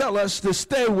doesn't tell us to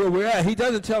stay where we're at. He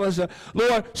doesn't tell us,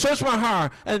 Lord, search my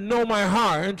heart and know my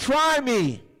heart and try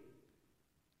me.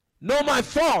 Know my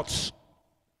thoughts.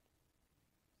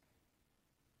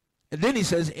 And then he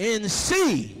says, and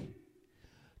see.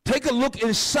 Take a look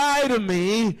inside of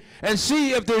me and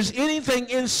see if there's anything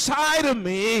inside of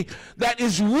me that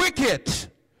is wicked,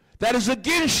 that is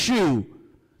against you,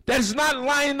 that is not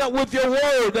lining up with your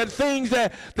word, that things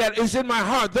that is in my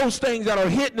heart, those things that are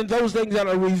hidden and those things that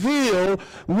are revealed.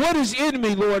 What is in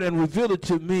me, Lord, and reveal it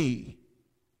to me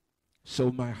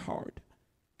so my heart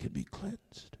can be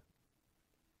cleansed.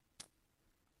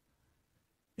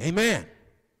 Amen.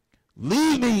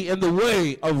 Lead me in the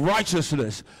way of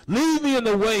righteousness. Lead me in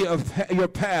the way of your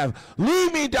path.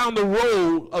 Lead me down the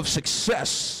road of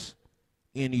success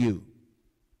in you.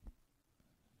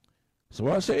 So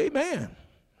I say amen.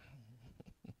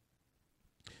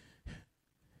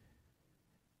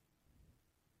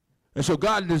 And so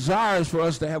God desires for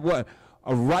us to have what?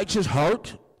 A righteous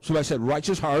heart. So I said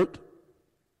righteous heart,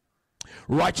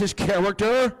 righteous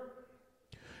character,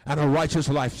 and a righteous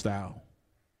lifestyle.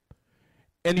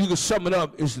 And you can sum it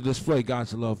up is to display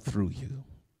God's love through you.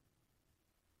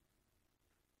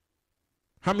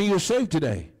 How many of you are saved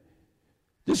today?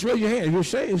 Just raise your hand. If you're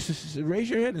saved, just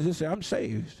raise your hand and just say, I'm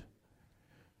saved.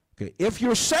 Okay. If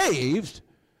you're saved,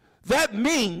 that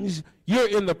means you're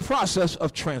in the process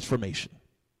of transformation.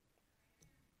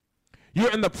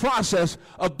 You're in the process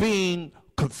of being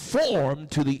conformed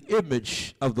to the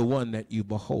image of the one that you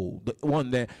behold, the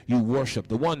one that you worship,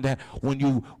 the one that when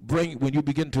you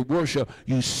begin to worship,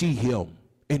 you see him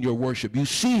in your worship. You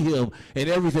see him in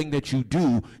everything that you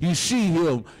do. You see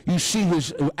him, you see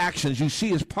his actions, you see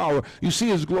his power, you see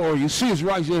his glory, you see his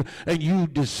righteousness, and you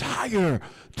desire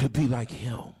to be like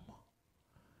him.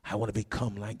 I want to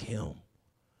become like him.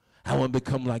 I want to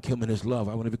become like him in his love.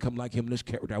 I want to become like him in his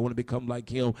character. I want to become like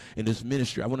him in his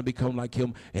ministry. I want to become like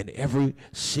him in every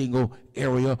single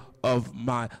area of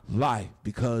my life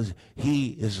because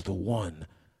he is the one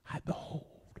I behold.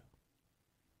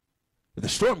 If the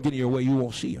storm gets in your way, you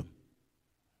won't see him.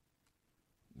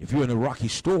 If you're in a rocky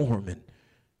storm and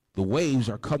the waves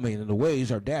are coming and the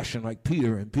waves are dashing like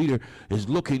Peter, and Peter is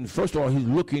looking, first of all, he's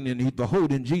looking and he's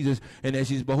beholding Jesus, and as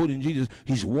he's beholding Jesus,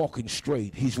 he's walking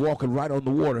straight. He's walking right on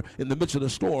the water in the midst of the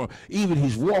storm. Even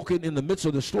he's walking in the midst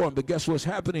of the storm, but guess what's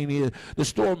happening is the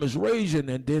storm is raging,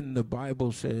 and then the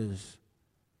Bible says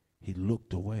he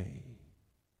looked away.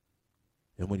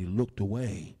 And when he looked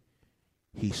away,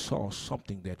 he saw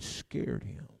something that scared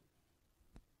him.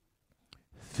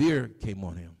 Fear came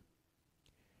on him.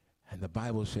 And the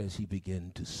Bible says he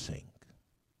began to sink.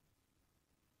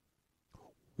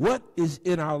 What is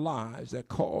in our lives that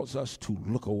causes us to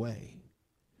look away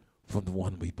from the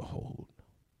one we behold?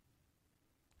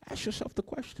 Ask yourself the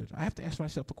question. I have to ask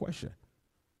myself the question.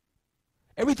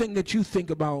 Everything that you think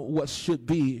about what should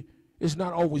be is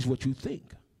not always what you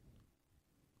think.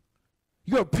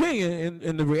 Your opinion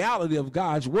in the reality of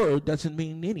God's word doesn't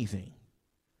mean anything.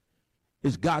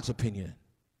 It's God's opinion.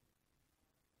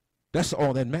 That's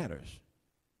all that matters.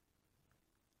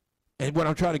 And what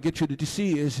I'm trying to get you to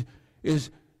see is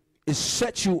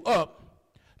set you up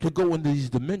to go into these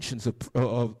dimensions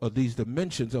of these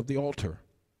dimensions of the altar.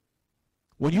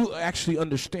 When you actually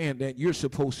understand that you're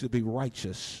supposed to be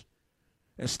righteous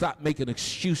and stop making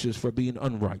excuses for being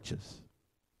unrighteous.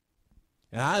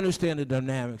 And I understand the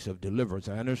dynamics of deliverance.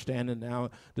 I understand the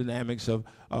dynamics of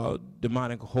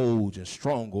demonic holds and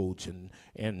strongholds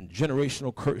and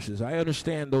generational curses. I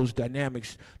understand those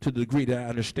dynamics to the degree that I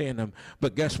understand them.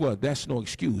 But guess what? That's no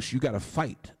excuse. You got to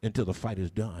fight until the fight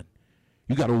is done.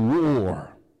 You got to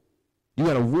war. You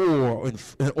got to war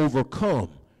and overcome.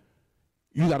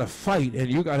 You got to fight, and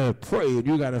you got to pray, and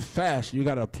you got to fast, and you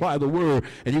got to apply the word,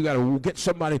 and you got to get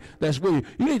somebody that's with you.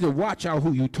 You need to watch out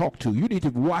who you talk to. You need to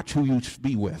watch who you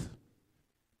be with.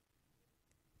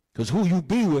 Because who you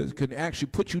be with can actually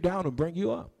put you down and bring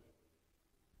you up.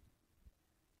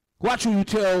 Watch who you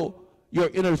tell your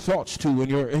inner thoughts to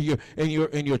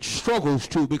and your struggles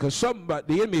to, because the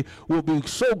enemy will be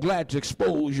so glad to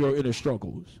expose your inner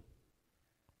struggles.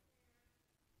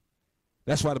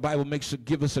 That's why the Bible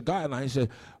give us a guideline. It says,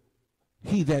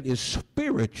 he that is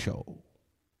spiritual.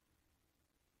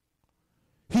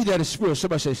 He that is spiritual.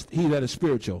 Somebody says, he that is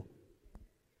spiritual.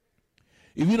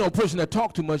 If you know a person that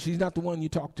talks too much, he's not the one you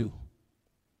talk to.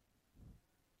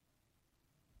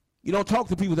 You don't talk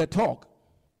to people that talk.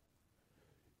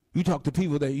 You talk to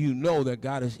people that you know that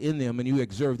God is in them, and you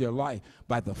observe their life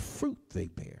by the fruit they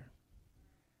bear.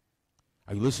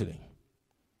 Are you listening?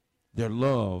 Their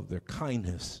love, their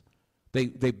kindness. They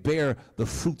bear the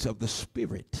fruits of the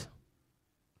Spirit.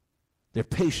 They're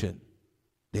patient.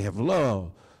 They have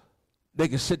love. They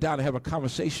can sit down and have a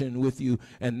conversation with you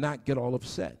and not get all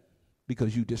upset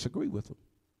because you disagree with them.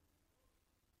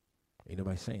 Ain't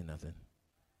nobody saying nothing.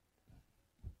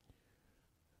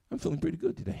 I'm feeling pretty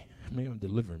good today. Maybe I'm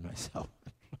delivering myself.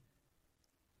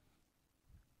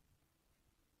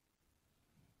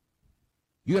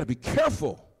 You got to be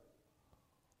careful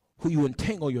who you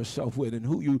entangle yourself with and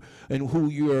who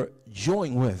you're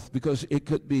joining with, because it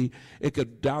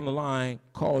could down the line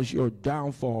cause your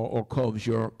downfall or cause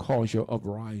your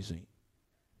uprising.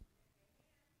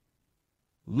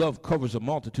 Love covers a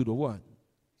multitude of what?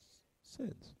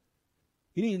 Sins.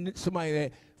 You need somebody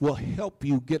that will help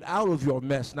you get out of your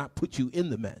mess, not put you in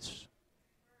the mess.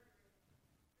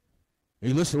 Are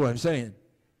you listening to what I'm saying?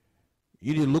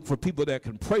 You need to look for people that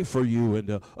can pray for you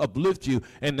and uplift you,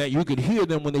 and that you can hear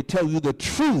them when they tell you the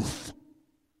truth.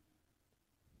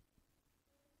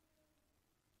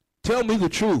 Tell me the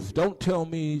truth. Don't tell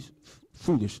me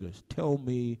foolishness. Tell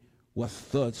me what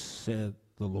thus said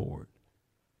the Lord.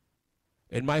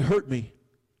 It might hurt me,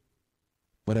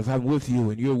 but if I'm with you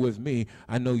and you're with me,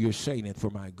 I know you're saying it for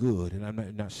my good, and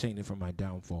I'm not saying it for my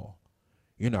downfall.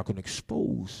 You're not going to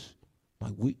expose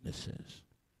my weaknesses,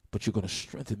 but you're going to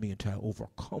strengthen me until I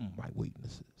overcome my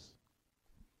weaknesses.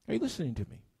 Are you listening to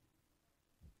me?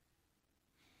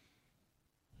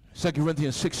 2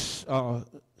 Corinthians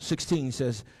 6:16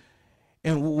 says,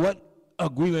 and what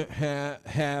agreement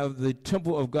have the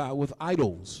temple of God with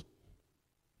idols?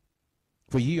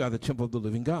 For ye are the temple of the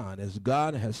living God. As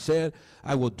God has said,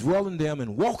 I will dwell in them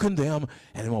and walk in them,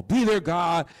 and I will be their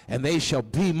God, and they shall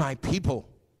be my people.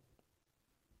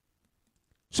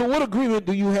 So what agreement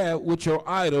do you have with your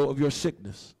idol of your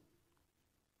sickness?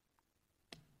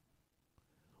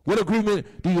 What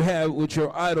agreement do you have with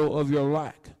your idol of your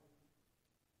lack?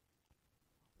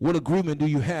 What agreement do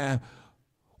you have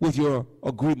with your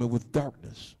agreement with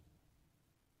darkness?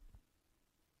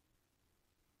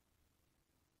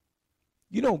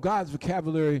 You know, God's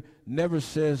vocabulary never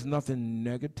says nothing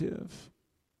negative.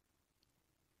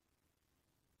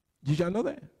 Did y'all know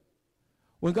that?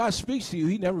 When God speaks to you,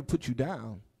 he never puts you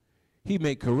down. He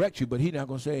may correct you, but he's not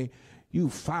going to say, you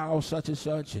foul such and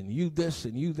such, and you this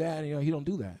and you that. You know, he don't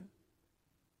do that.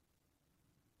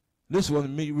 This is one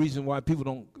of the reasons why people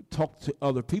don't talk to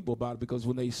other people about it, because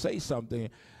when they say something,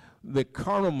 the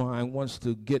carnal mind wants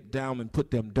to get down and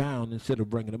put them down instead of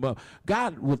bringing them up.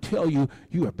 God will tell you,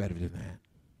 you are better than that.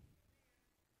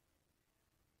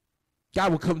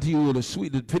 God will come to you with a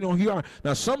sweet, depending on who you are.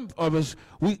 Now, some of us,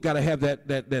 we got to have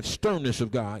that sternness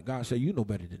of God. God says, you know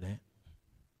better than that.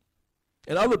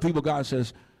 And other people, God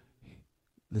says,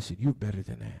 listen, you're better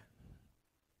than that.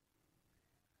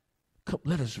 Come,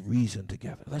 let us reason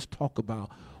together. Let's talk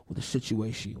about the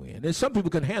situation you're in. And some people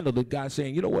can handle it, God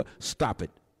saying, you know what, stop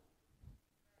it.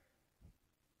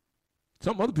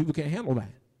 Some other people can't handle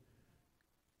that.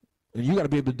 And you got to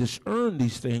be able to discern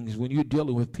these things when you're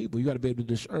dealing with people. You got to be able to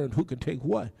discern who can take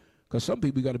what. Because some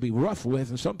people you got to be rough with,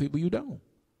 and some people you don't.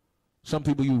 Some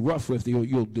people you rough with,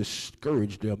 you'll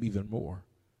discourage them even more.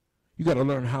 You got to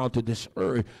learn how to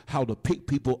discern, how to pick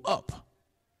people up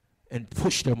and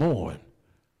push them on.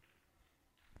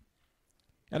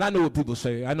 And I know what people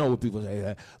say. I know what people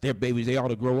say. They're babies. They ought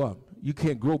to grow up. You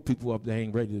can't grow people up that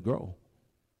ain't ready to grow.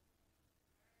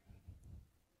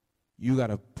 You got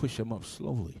to push them up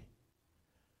slowly.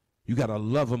 You got to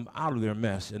love them out of their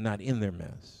mess and not in their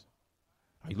mess.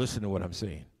 Are you listening to what I'm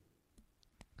saying?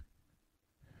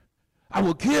 I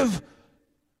will give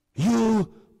you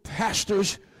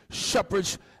pastors,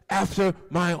 shepherds after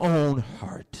my own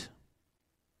heart.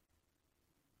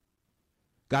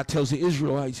 God tells the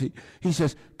Israelites, he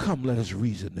says, come, let us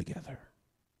reason together.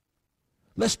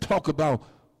 Let's talk about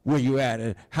where you're at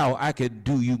and how I can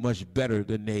do you much better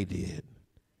than they did.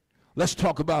 Let's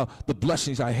talk about the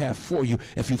blessings I have for you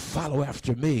if you follow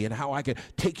after me, and how I can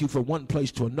take you from one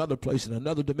place to another place in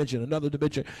another dimension, another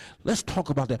dimension. Let's talk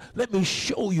about that. Let me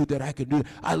show you that I can do it.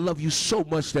 I love you so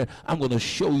much that I'm going to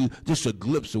show you just a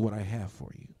glimpse of what I have for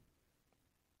you.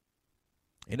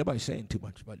 Ain't nobody saying too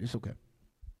much, but it's okay.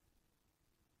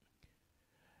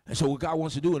 And so what God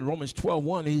wants to do in Romans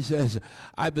 12:1, he says,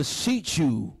 I beseech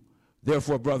you,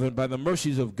 therefore, brethren, by the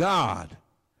mercies of God,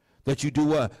 that you do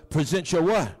what? Present your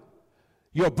what?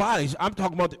 Your bodies. I'm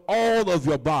talking about all of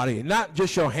your body, not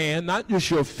just your hand, not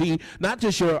just your feet, not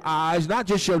just your eyes, not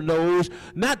just your nose,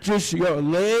 not just your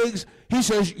legs. He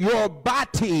says your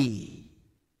body.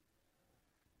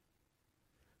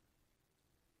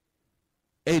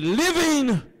 A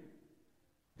living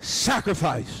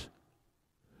sacrifice.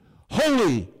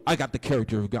 Holy. I got the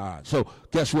character of God. So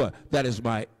guess what? That is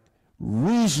my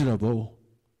reasonable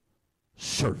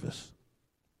service.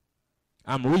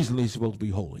 I'm reasonably supposed to be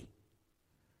holy.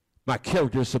 My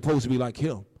character is supposed to be like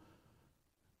him.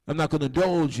 I'm not going to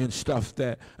indulge in stuff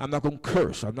that I'm not going to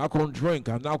curse. I'm not going to drink.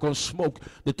 I'm not going to smoke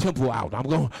the temple out.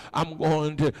 I'm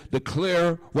going to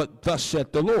declare what thus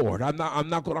saith the Lord. I'm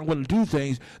going to do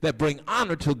things that bring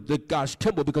honor to God's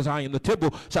temple, because I am the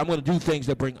temple. So I'm going to do things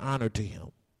that bring honor to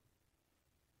him.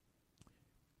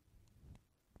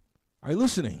 Are you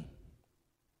listening?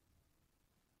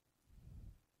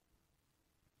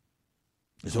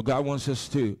 And so God wants us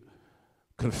to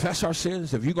confess our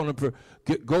sins. If you're going to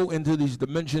go into these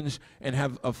dimensions and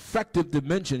have effective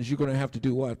dimensions, you're going to have to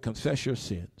do what? Confess your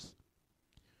sins.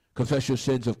 Confess your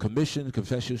sins of commission,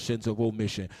 confess your sins of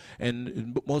omission.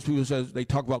 And most people say they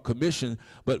talk about commission,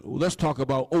 but let's talk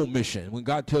about omission. When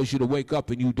God tells you to wake up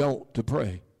and you don't, to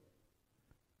pray.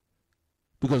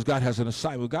 Because God has an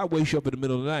assignment. God wakes you up in the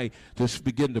middle of the night to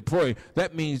begin to pray.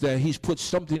 That means that he's put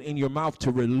something in your mouth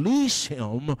to release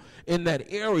him in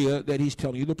that area that he's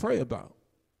telling you to pray about.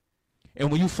 And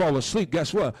when you fall asleep,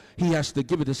 guess what? He has to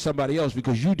give it to somebody else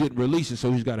because you didn't release it, so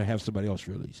he's got to have somebody else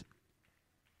release it.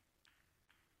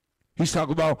 He's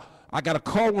talking about, I got a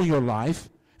call on your life,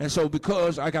 and so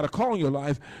because I got a call on your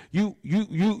life, you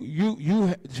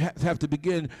have to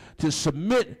begin to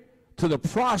submit to the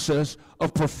process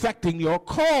of perfecting your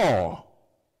call.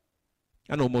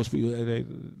 I know most people,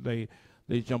 they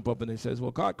jump up and they says,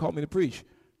 well, God called me to preach.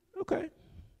 Okay.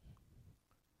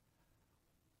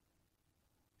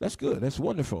 That's good. That's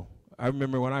wonderful. I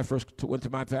remember when I first went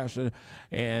to my pastor,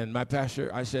 and my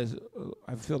pastor, I says,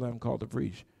 I feel that I'm called to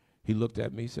preach. He looked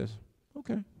at me, says,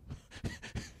 okay.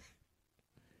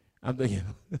 I'm thinking,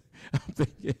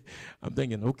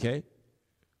 okay.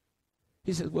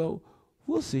 He says, well,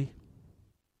 we'll see.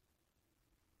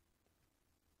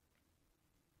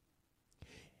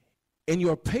 In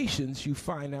your patience, you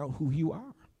find out who you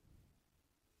are.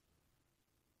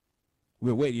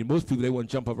 We're waiting. Most people, they want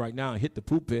to jump up right now and hit the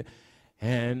pulpit,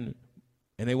 and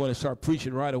they want to start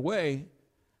preaching right away.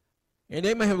 And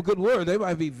they may have a good word. They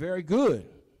might be very good.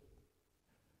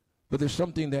 But there's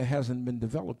something that hasn't been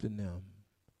developed in them.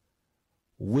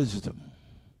 Wisdom,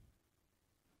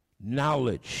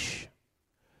 knowledge,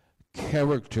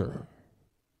 character.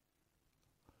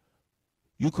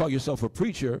 You call yourself a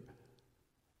preacher,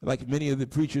 like many of the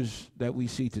preachers that we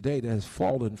see today that has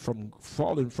fallen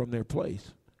from their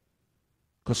place.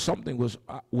 Because something was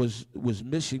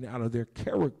missing out of their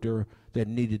character that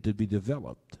needed to be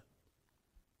developed.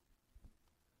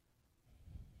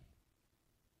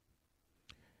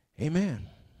 Amen.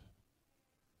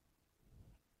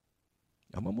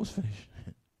 I'm almost finished.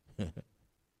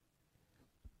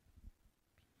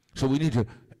 So we need to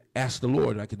ask the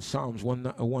Lord, like in Psalms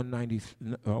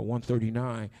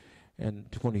 139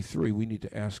 and 23, we need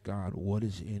to ask God, what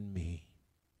is in me?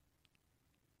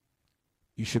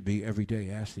 You should be every day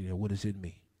asking, what is in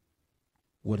me?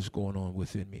 What is going on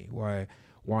within me? Why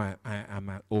am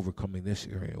I overcoming this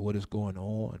area? What is going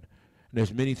on? And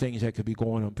there's many things that could be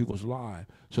going on in people's lives.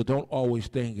 So don't always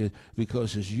think it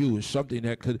because it's you. It's something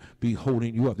that could be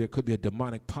holding you up. There could be a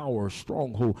demonic power or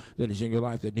stronghold that is in your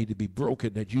life that need to be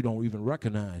broken that you don't even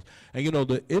recognize. And you know,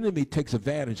 the enemy takes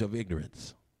advantage of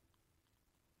ignorance.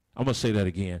 I'm going to say that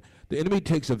again. The enemy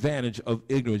takes advantage of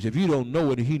ignorance. If you don't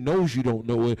know it and he knows you don't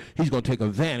know it, he's going to take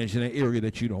advantage in an area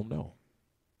that you don't know.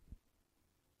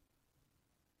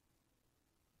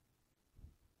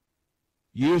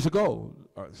 Years ago,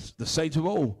 the saints of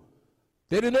old,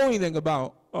 they didn't know anything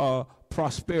about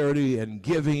prosperity and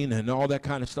giving and all that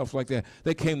kind of stuff like that.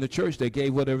 They came to church, they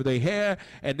gave whatever they had,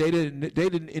 and they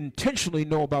didn't intentionally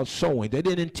know about sowing. They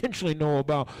didn't intentionally know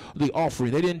about the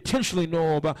offering. They didn't intentionally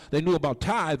know about, they knew about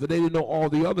tithe, but they didn't know all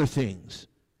the other things.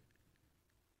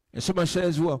 And somebody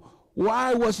says, well,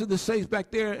 why wasn't the saints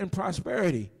back there in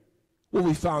prosperity? Well,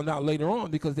 we found out later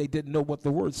on because they didn't know what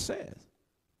the word says.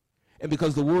 And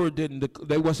because the word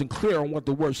they wasn't clear on what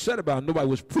the word said about it, nobody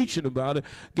was preaching about it,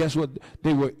 guess what?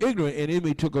 They were ignorant, and the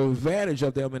enemy took advantage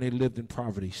of them, and they lived in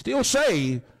poverty. Still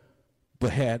saved,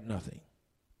 but had nothing.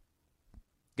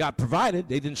 God provided.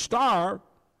 They didn't starve,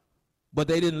 but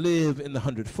they didn't live in the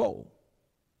hundredfold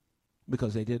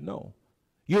because they didn't know.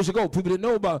 Years ago, people didn't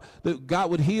know about that God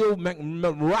would heal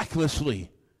miraculously.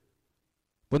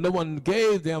 But no one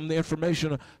gave them the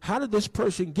information of how did this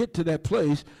person get to that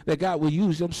place that God would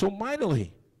use them so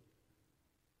mightily.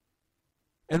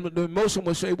 And most of them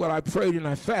would say, well, I prayed and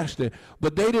I fasted.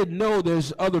 But they didn't know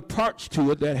there's other parts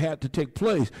to it that had to take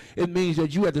place. It means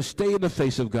that you had to stay in the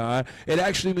face of God. It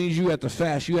actually means you had to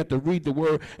fast. You had to read the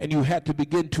word, and you had to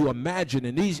begin to imagine.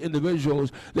 And these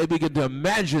individuals, they began to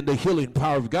imagine the healing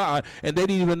power of God, and they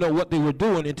didn't even know what they were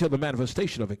doing until the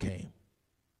manifestation of it came.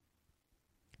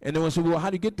 And then one said, well,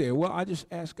 how did you get there? Well, I just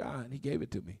asked God, and he gave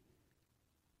it to me.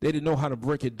 They didn't know how to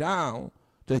break it down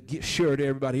to share it to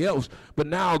everybody else. But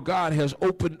now God has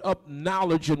opened up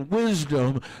knowledge and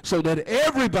wisdom so that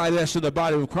everybody that's in the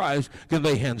body of Christ can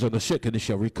lay hands on the sick and they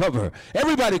shall recover.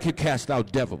 Everybody can cast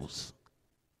out devils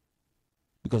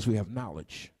because we have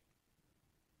knowledge.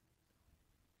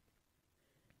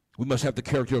 We must have the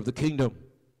character of the kingdom.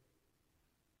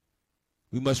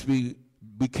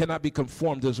 We cannot be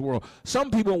conformed to this world.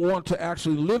 Some people want to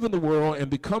actually live in the world and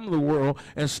become the world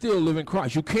and still live in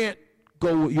Christ. You can't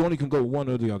go, you only can go one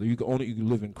or the other. You can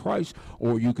live in Christ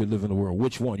or you can live in the world.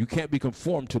 Which one? You can't be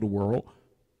conformed to the world.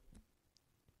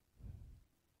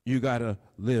 You got to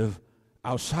live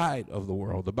outside of the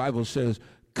world. The Bible says,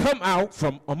 come out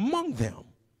from among them.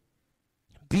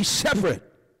 Be separate.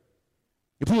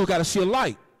 The people got to see a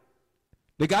light.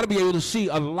 They got to be able to see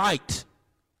a light.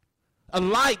 A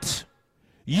light.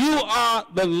 You are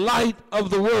the light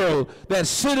of the world that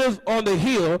sitteth on the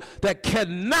hill that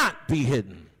cannot be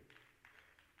hidden.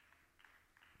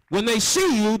 When they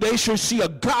see you, they should see a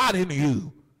God in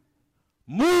you,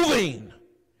 moving.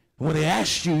 When they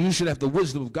ask you, you should have the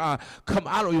wisdom of God come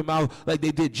out of your mouth like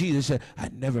they did Jesus. Said, I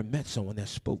never met someone that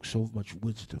spoke so much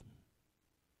wisdom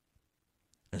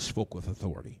and spoke with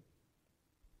authority.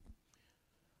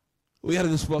 We had to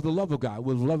display the love of God.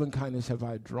 With love and kindness have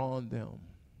I drawn them.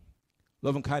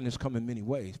 Love and kindness come in many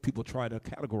ways. People try to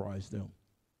categorize them.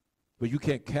 But you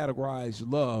can't categorize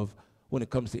love when it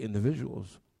comes to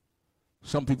individuals.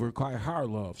 Some people require hard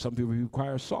love. Some people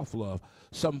require soft love.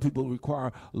 Some people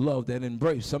require love that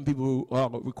embraces. Some people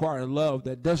require love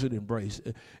that doesn't embrace.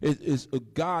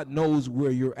 God knows where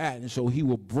you're at, and so he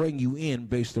will bring you in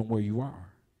based on where you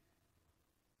are.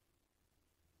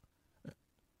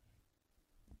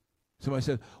 Somebody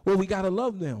says, well, we got to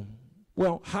love them.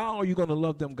 Well, how are you going to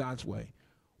love them God's way?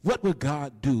 What would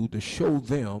God do to show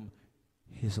them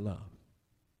his love?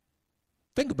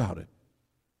 Think about it.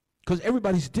 Because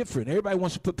everybody's different. Everybody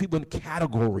wants to put people in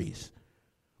categories.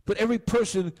 But every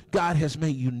person God has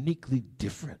made uniquely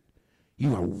different.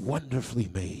 You are wonderfully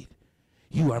made.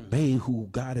 You are made who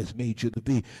God has made you to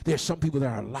be. There's some people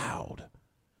that are loud.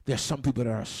 There's some people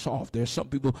that are soft. There's some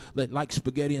people that like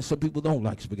spaghetti and some people don't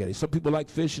like spaghetti. Some people like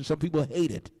fish and some people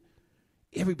hate it.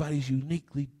 Everybody's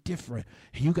uniquely different.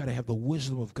 And you got to have the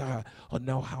wisdom of God and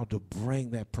know how to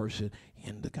bring that person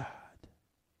into God.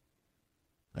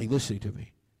 Are you listening to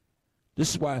me?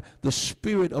 This is why the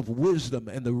spirit of wisdom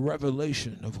and the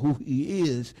revelation of who he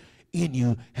is in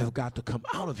you have got to come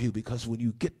out of you, because when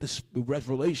you get this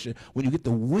revelation, when you get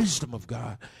the wisdom of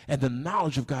God and the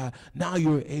knowledge of God, now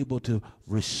you're able to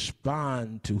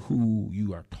respond to who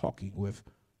you are talking with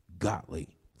godly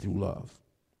through love.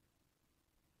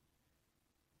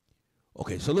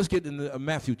 Okay, so let's get into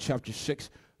Matthew chapter 6,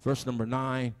 verse number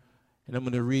 9, and I'm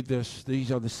going to read this.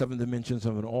 These are the 7 dimensions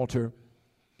of an altar.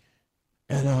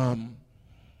 And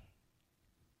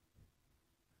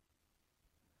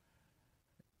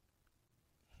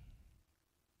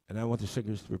I want the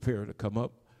singers to prepare to come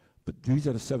up, but these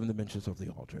are the 7 dimensions of the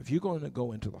altar. If you're going to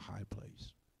go into the high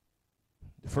place,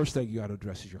 the first thing you got to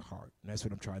address is your heart, and that's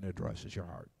what I'm trying to address, is your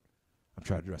heart. I'm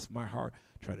trying to address my heart,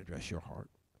 trying to address your heart.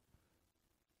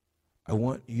 I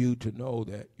want you to know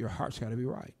that your heart's got to be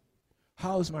right.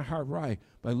 How is my heart right?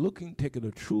 By taking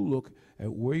a true look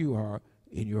at where you are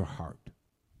in your heart.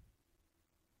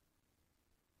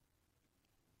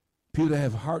 People that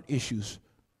have heart issues,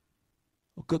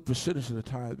 a good percentage of the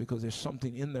time, because there's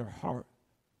something in their heart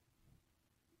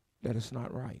that is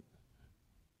not right.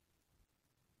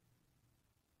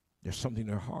 There's something in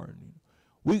their heart.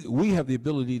 We have the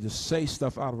ability to say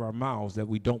stuff out of our mouths that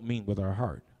we don't mean with our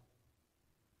heart.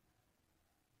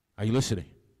 Are you listening?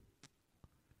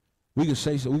 We can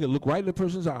say so. We can look right in the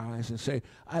person's eyes and say,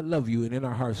 I love you, and in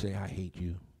our heart say, I hate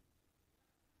you.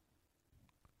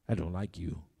 I don't like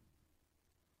you.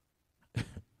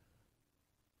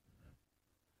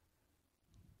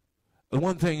 The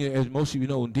one thing, as most of you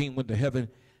know, when Dean went to heaven,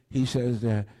 he says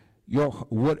that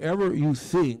whatever you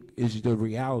think is the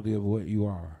reality of what you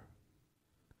are.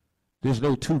 There's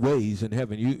no two ways in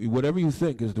heaven. Whatever you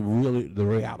think is the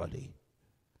reality.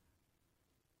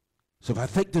 So if I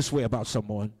think this way about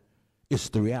someone, it's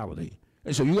the reality.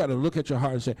 And so you got to look at your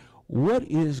heart and say, what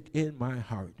is in my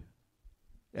heart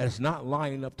that's not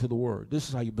lining up to the word? This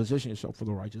is how you position yourself for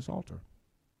the righteous altar.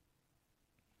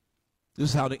 This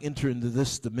is how to enter into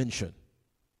this dimension.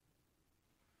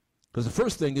 Because the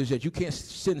first thing is that you can't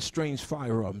send strange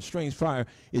fire up. Strange fire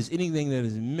is anything that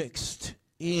is mixed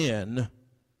in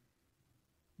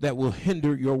that will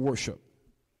hinder your worship.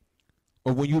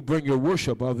 Or when you bring your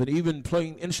worship of it, even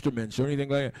playing instruments or anything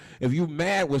like that, if you're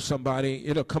mad with somebody,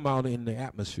 it'll come out in the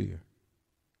atmosphere.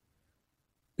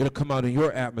 It'll come out in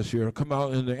your atmosphere. It'll come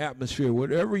out in the atmosphere.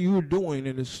 Whatever you're doing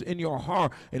and it's in your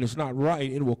heart and it's not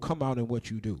right, it will come out in what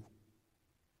you do.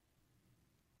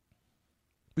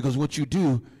 Because what you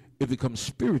do, it becomes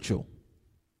spiritual.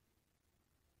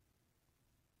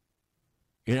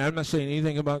 And I'm not saying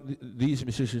anything about these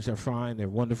musicians. Are fine, they're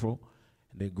wonderful,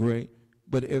 and they're great.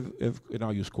 But if and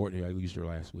I'll use Courtney, I used her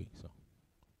last week.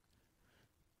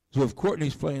 So if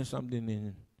Courtney's playing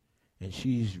something and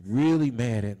she's really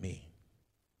mad at me,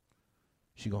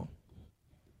 she going,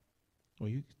 well,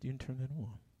 you didn't turn that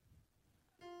on.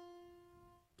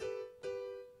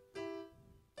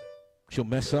 She'll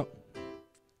mess up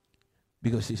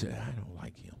because she said, I don't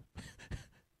like him.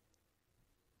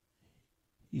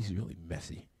 He's really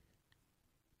messy.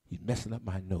 He's messing up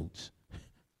my notes.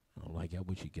 I don't like it. I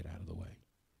wish he'd get out of the way.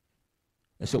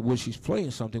 And so when she's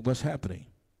playing something, what's happening?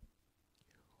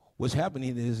 What's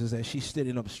happening is that she's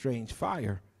setting up strange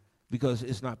fire because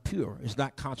it's not pure. It's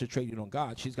not concentrated on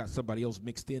God. She's got somebody else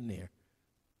mixed in there.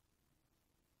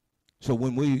 So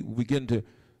when we begin to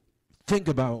think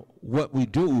about what we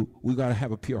do, we got to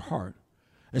have a pure heart.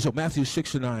 And so Matthew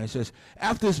 6:9 says,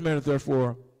 after this manner,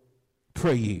 therefore,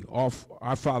 pray ye,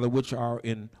 our Father which are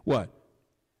in what?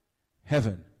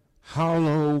 Heaven.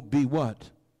 Hallowed be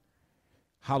what?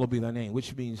 Hallowed be thy name,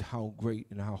 which means how great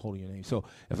and how holy your name. So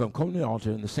if I'm coming to the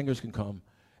altar, and the singers can come,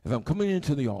 if I'm coming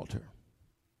into the altar,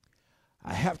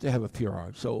 I have to have a pure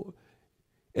heart. So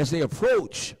as they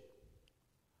approach,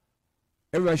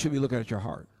 everybody should be looking at your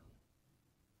heart.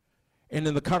 And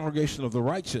in the congregation of the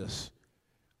righteous,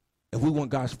 if we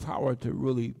want God's power to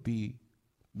really be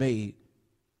made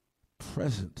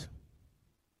present,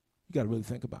 you got to really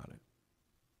think about it.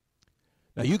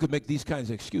 Now you could make these kinds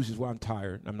of excuses. Well, I'm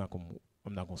tired. I'm not going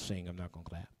to sing. I'm not going to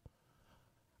clap.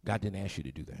 God didn't ask you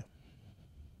to do that.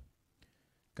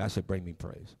 God said, bring me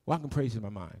praise. Well, I can praise in my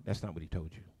mind. That's not what he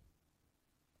told you.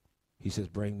 He says,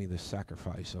 bring me the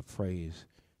sacrifice of praise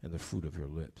and the fruit of your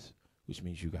lips, which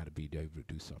means you got to be able to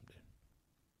do something.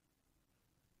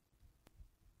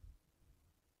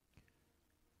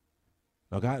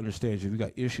 Now, God understands if you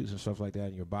got issues and stuff like that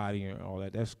in your body and all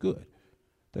that, that's good.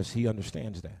 He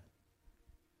understands that.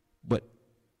 But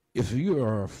if you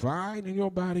are fine in your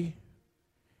body,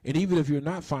 and even if you're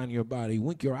not fine in your body,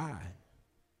 wink your eye.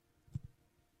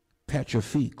 Pat your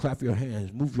feet, clap your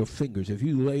hands, move your fingers. If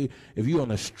you're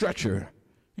on a stretcher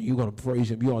and you're going to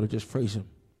praise him, you ought to just praise him.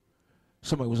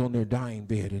 Somebody was on their dying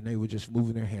bed and they were just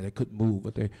moving their hand. They couldn't move,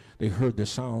 but they heard the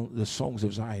songs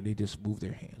of Zion. They just moved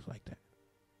their hands like that.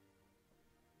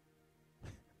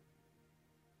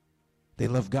 They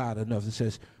love God enough. It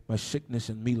says, my sickness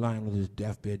and me lying on his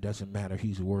deathbed doesn't matter.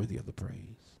 He's worthy of the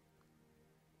praise.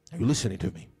 Are you listening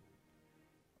to me?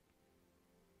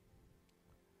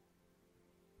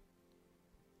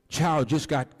 Child just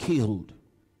got killed.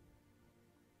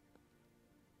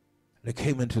 They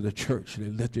came into the church. They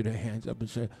lifted their hands up and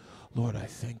said, Lord, I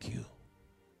thank you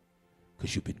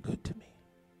because you've been good to me.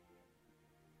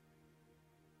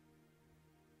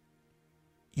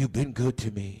 You've been good to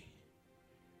me.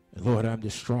 And Lord, I'm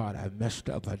distraught. I've messed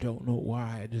up. I don't know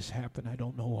why this happened. I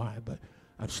don't know why, but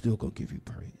I'm still going to give you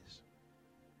praise.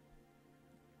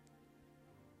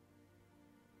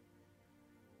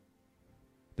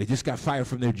 They just got fired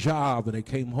from their job, and they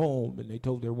came home, and they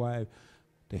told their wife,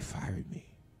 they fired me.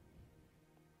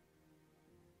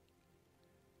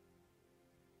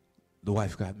 The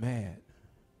wife got mad.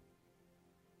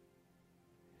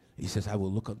 He says, I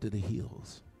will look up to the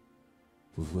hills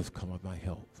with which cometh my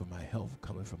help, for my help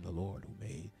cometh from the Lord who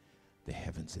made the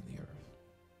heavens and the earth.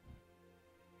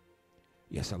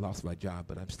 Yes, I lost my job,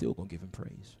 but I'm still going to give him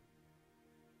praise.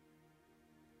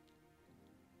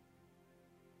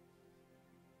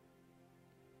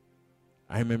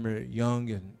 I remember young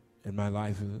in my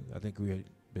life, I think we had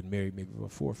been married maybe for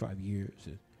 4 or 5 years.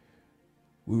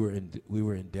 We were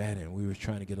in debt, and we were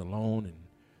trying to get a loan, and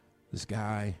this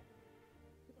guy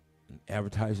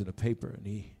advertised in the paper, and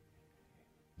he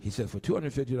said, for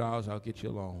 $250, I'll get you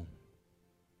a loan.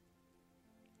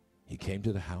 He came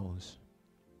to the house.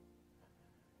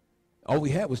 All we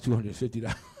had was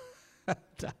 $250.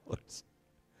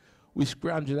 We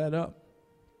scrounged that up.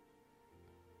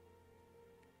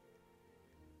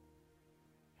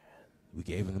 We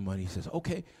gave him the money. He says,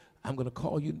 okay, I'm going to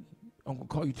call you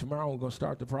tomorrow. We're going to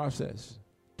start the process.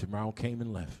 Tomorrow came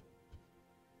and left.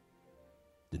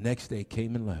 The next day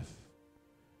came and left.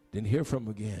 Didn't hear from him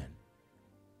again.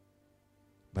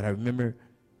 But I remember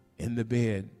in the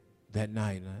bed that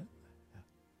night,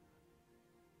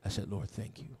 I said, Lord,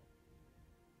 thank you.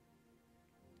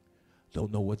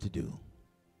 Don't know what to do,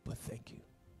 but thank you.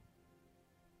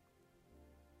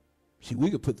 See,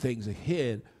 we could put things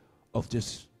ahead of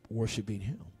just worshiping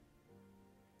him.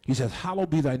 He says, hallowed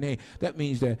be thy name. That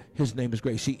means that his name is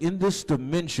great. See, in this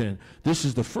dimension, this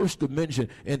is the first dimension,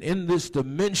 and in this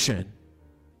dimension,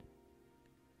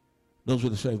 those are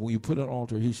the same. When you put an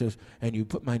altar, he says, and you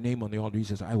put my name on the altar, he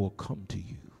says, I will come to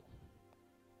you.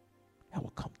 I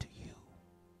will come to you.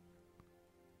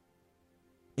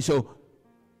 And so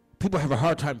people have a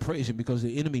hard time praising because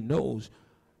the enemy knows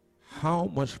how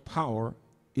much power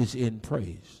is in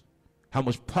praise. How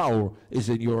much power is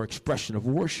in your expression of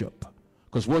worship.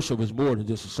 Because worship is more than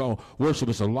just a song. Worship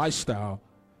is a lifestyle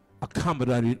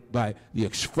accommodated by the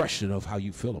expression of how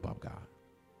you feel about God.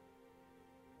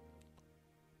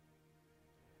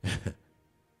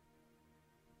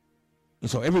 And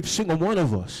so every single one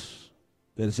of us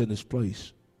that is in this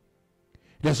place,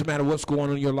 it doesn't matter what's going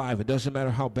on in your life. It doesn't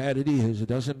matter how bad it is. It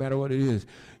doesn't matter what it is.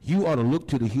 You ought to look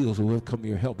to the hills and will come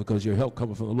your help, because your help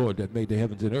coming from the Lord that made the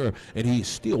heavens and earth, and he is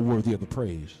still worthy of the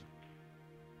praise.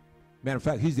 Matter of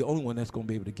fact, he's the only one that's going to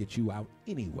be able to get you out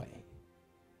anyway.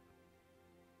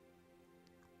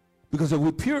 Because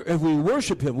if we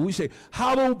worship him, when we say,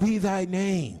 hallowed be thy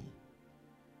name,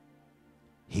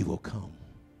 he will come.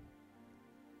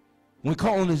 When we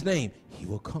call on his name, he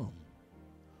will come.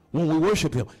 When we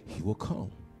worship him, he will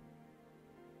come.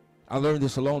 I learned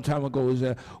this a long time ago, is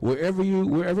that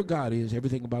wherever God is,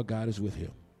 everything about God is with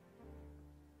him.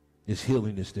 His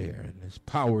healing is there, and his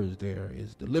power is there,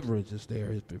 his deliverance is there,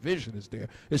 his provision is there.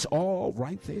 It's all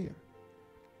right there.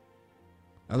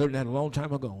 I learned that a long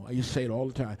time ago. I used to say it all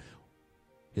the time.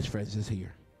 His presence is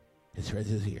here. His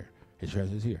presence is here. His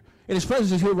presence is here. And his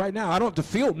presence is here right now. I don't have to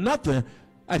feel nothing.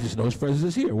 I just know his presence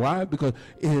is here. Why? Because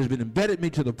it has been embedded in me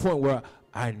to the point where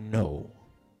I know.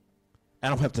 I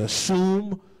don't have to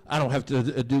assume. I don't have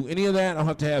to do any of that. I don't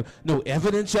have to have no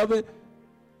evidence of it.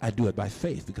 I do it by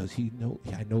faith because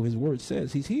I know his word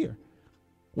says he's here.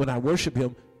 When I worship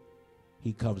him,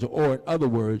 he comes. Or in other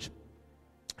words,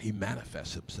 he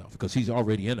manifests himself because he's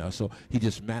already in us. So he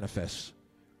just manifests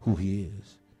who he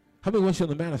is. How many wants him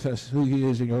to manifest who he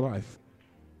is in your life?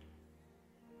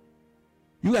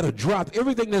 You got to drop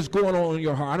everything that's going on in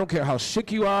your heart. I don't care how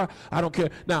sick you are. I don't care.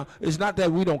 Now, it's not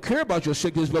that we don't care about your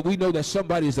sickness, but we know that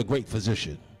somebody is a great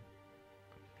physician.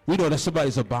 We know that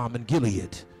somebody's a balm in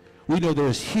Gilead. We know there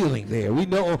is healing there. We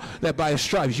know that by his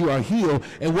stripes you are healed.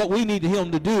 And what we need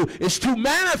him to do is to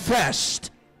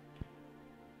manifest.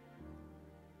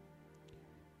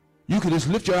 You can just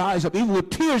lift your eyes up. Even with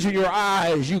tears in your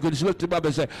eyes, you can just lift them up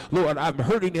and say, Lord, I'm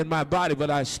hurting in my body, but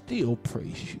I still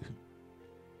praise you.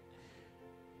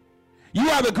 You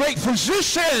are the great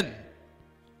physician.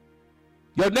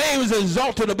 Your name is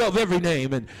exalted above every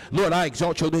name. And Lord, I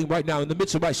exalt your name right now. In the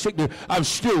midst of my sickness, I'm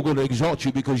still going to exalt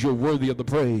you because you're worthy of the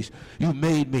praise. You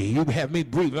made me. You have me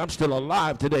breathing. I'm still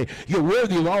alive today. You're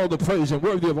worthy of all the praise and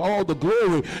worthy of all the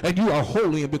glory. And you are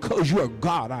holy. And because you are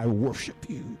God, I worship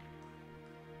you.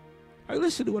 I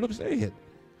listen to what I'm saying.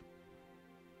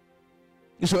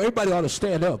 And so everybody ought to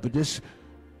stand up and just...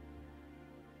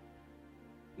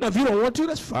 Now, if you don't want to,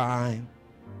 that's fine.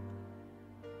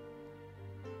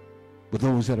 But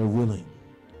those that are willing,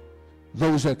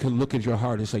 those that can look at your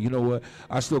heart and say, you know what,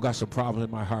 I still got some problems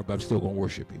in my heart, but I'm still going to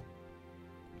worship you.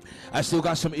 I still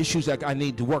got some issues that I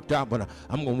need to work out, but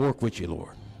I'm going to work with you,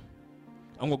 Lord.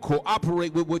 I'm going to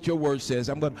cooperate with what your word says.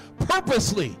 I'm going to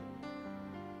purposely.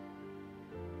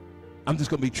 I'm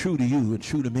just going to be true to you and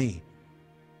true to me.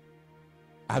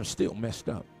 I'm still messed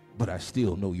up, but I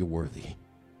still know you're worthy.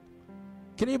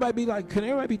 Can anybody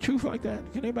be truthful like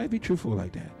that? Can anybody be truthful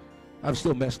like that? I'm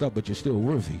still messed up, but you're still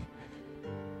worthy.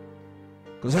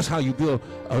 Because that's how you build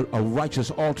a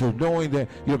righteous altar, knowing that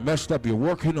you're messed up, you're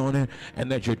working on it,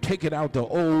 and that you're taking out the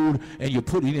old and you're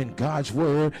putting in God's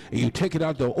word, and you're taking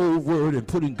out the old word and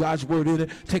putting God's word in it,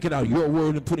 taking out your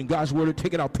word and putting God's word in it,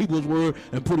 taking out people's word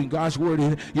and putting God's word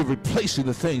in it. You're replacing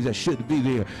the things that shouldn't be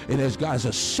there. And as God's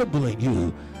assembling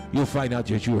you, you'll find out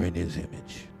that you're in his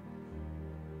image.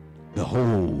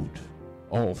 Behold,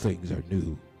 all things are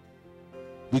new.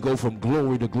 We go from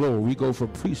glory to glory. We go from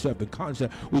precept and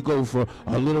concept. We go from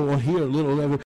a little on here, a little level.